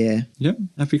for the year. Yep.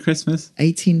 Happy Christmas.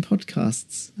 18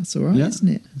 podcasts. That's all right, isn't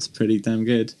it? That's pretty damn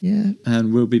good. Yeah.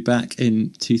 And we'll be back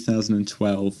in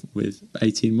 2012 with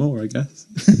 18 more, I guess.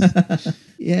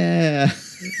 Yeah.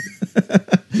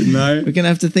 No, We're going to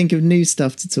have to think of new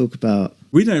stuff to talk about.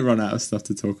 we don't run out of stuff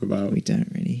to talk about. We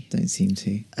don't seem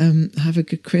to. Have a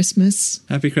good Christmas.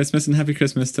 Happy Christmas, and happy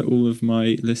Christmas to all of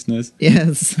my listeners.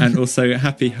 Yes. And also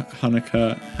happy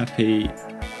Hanukkah, happy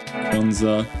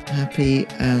Kwanzaa, Happy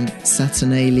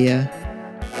Saturnalia.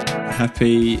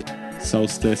 happy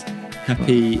solstice,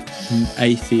 happy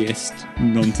atheist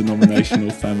non-denominational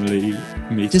family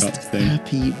meetup Just thing.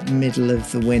 happy middle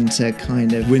of the winter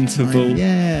kind of Winterval. time.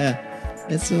 Yeah.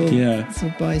 Let's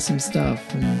all buy some stuff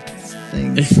and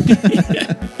things.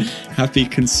 Happy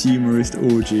consumerist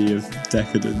orgy of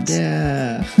decadence.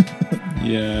 Yeah.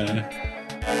 Yeah.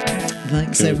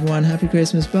 Thanks Cool. everyone. Happy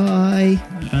Christmas. Bye.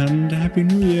 And happy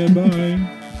New Year.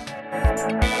 Bye.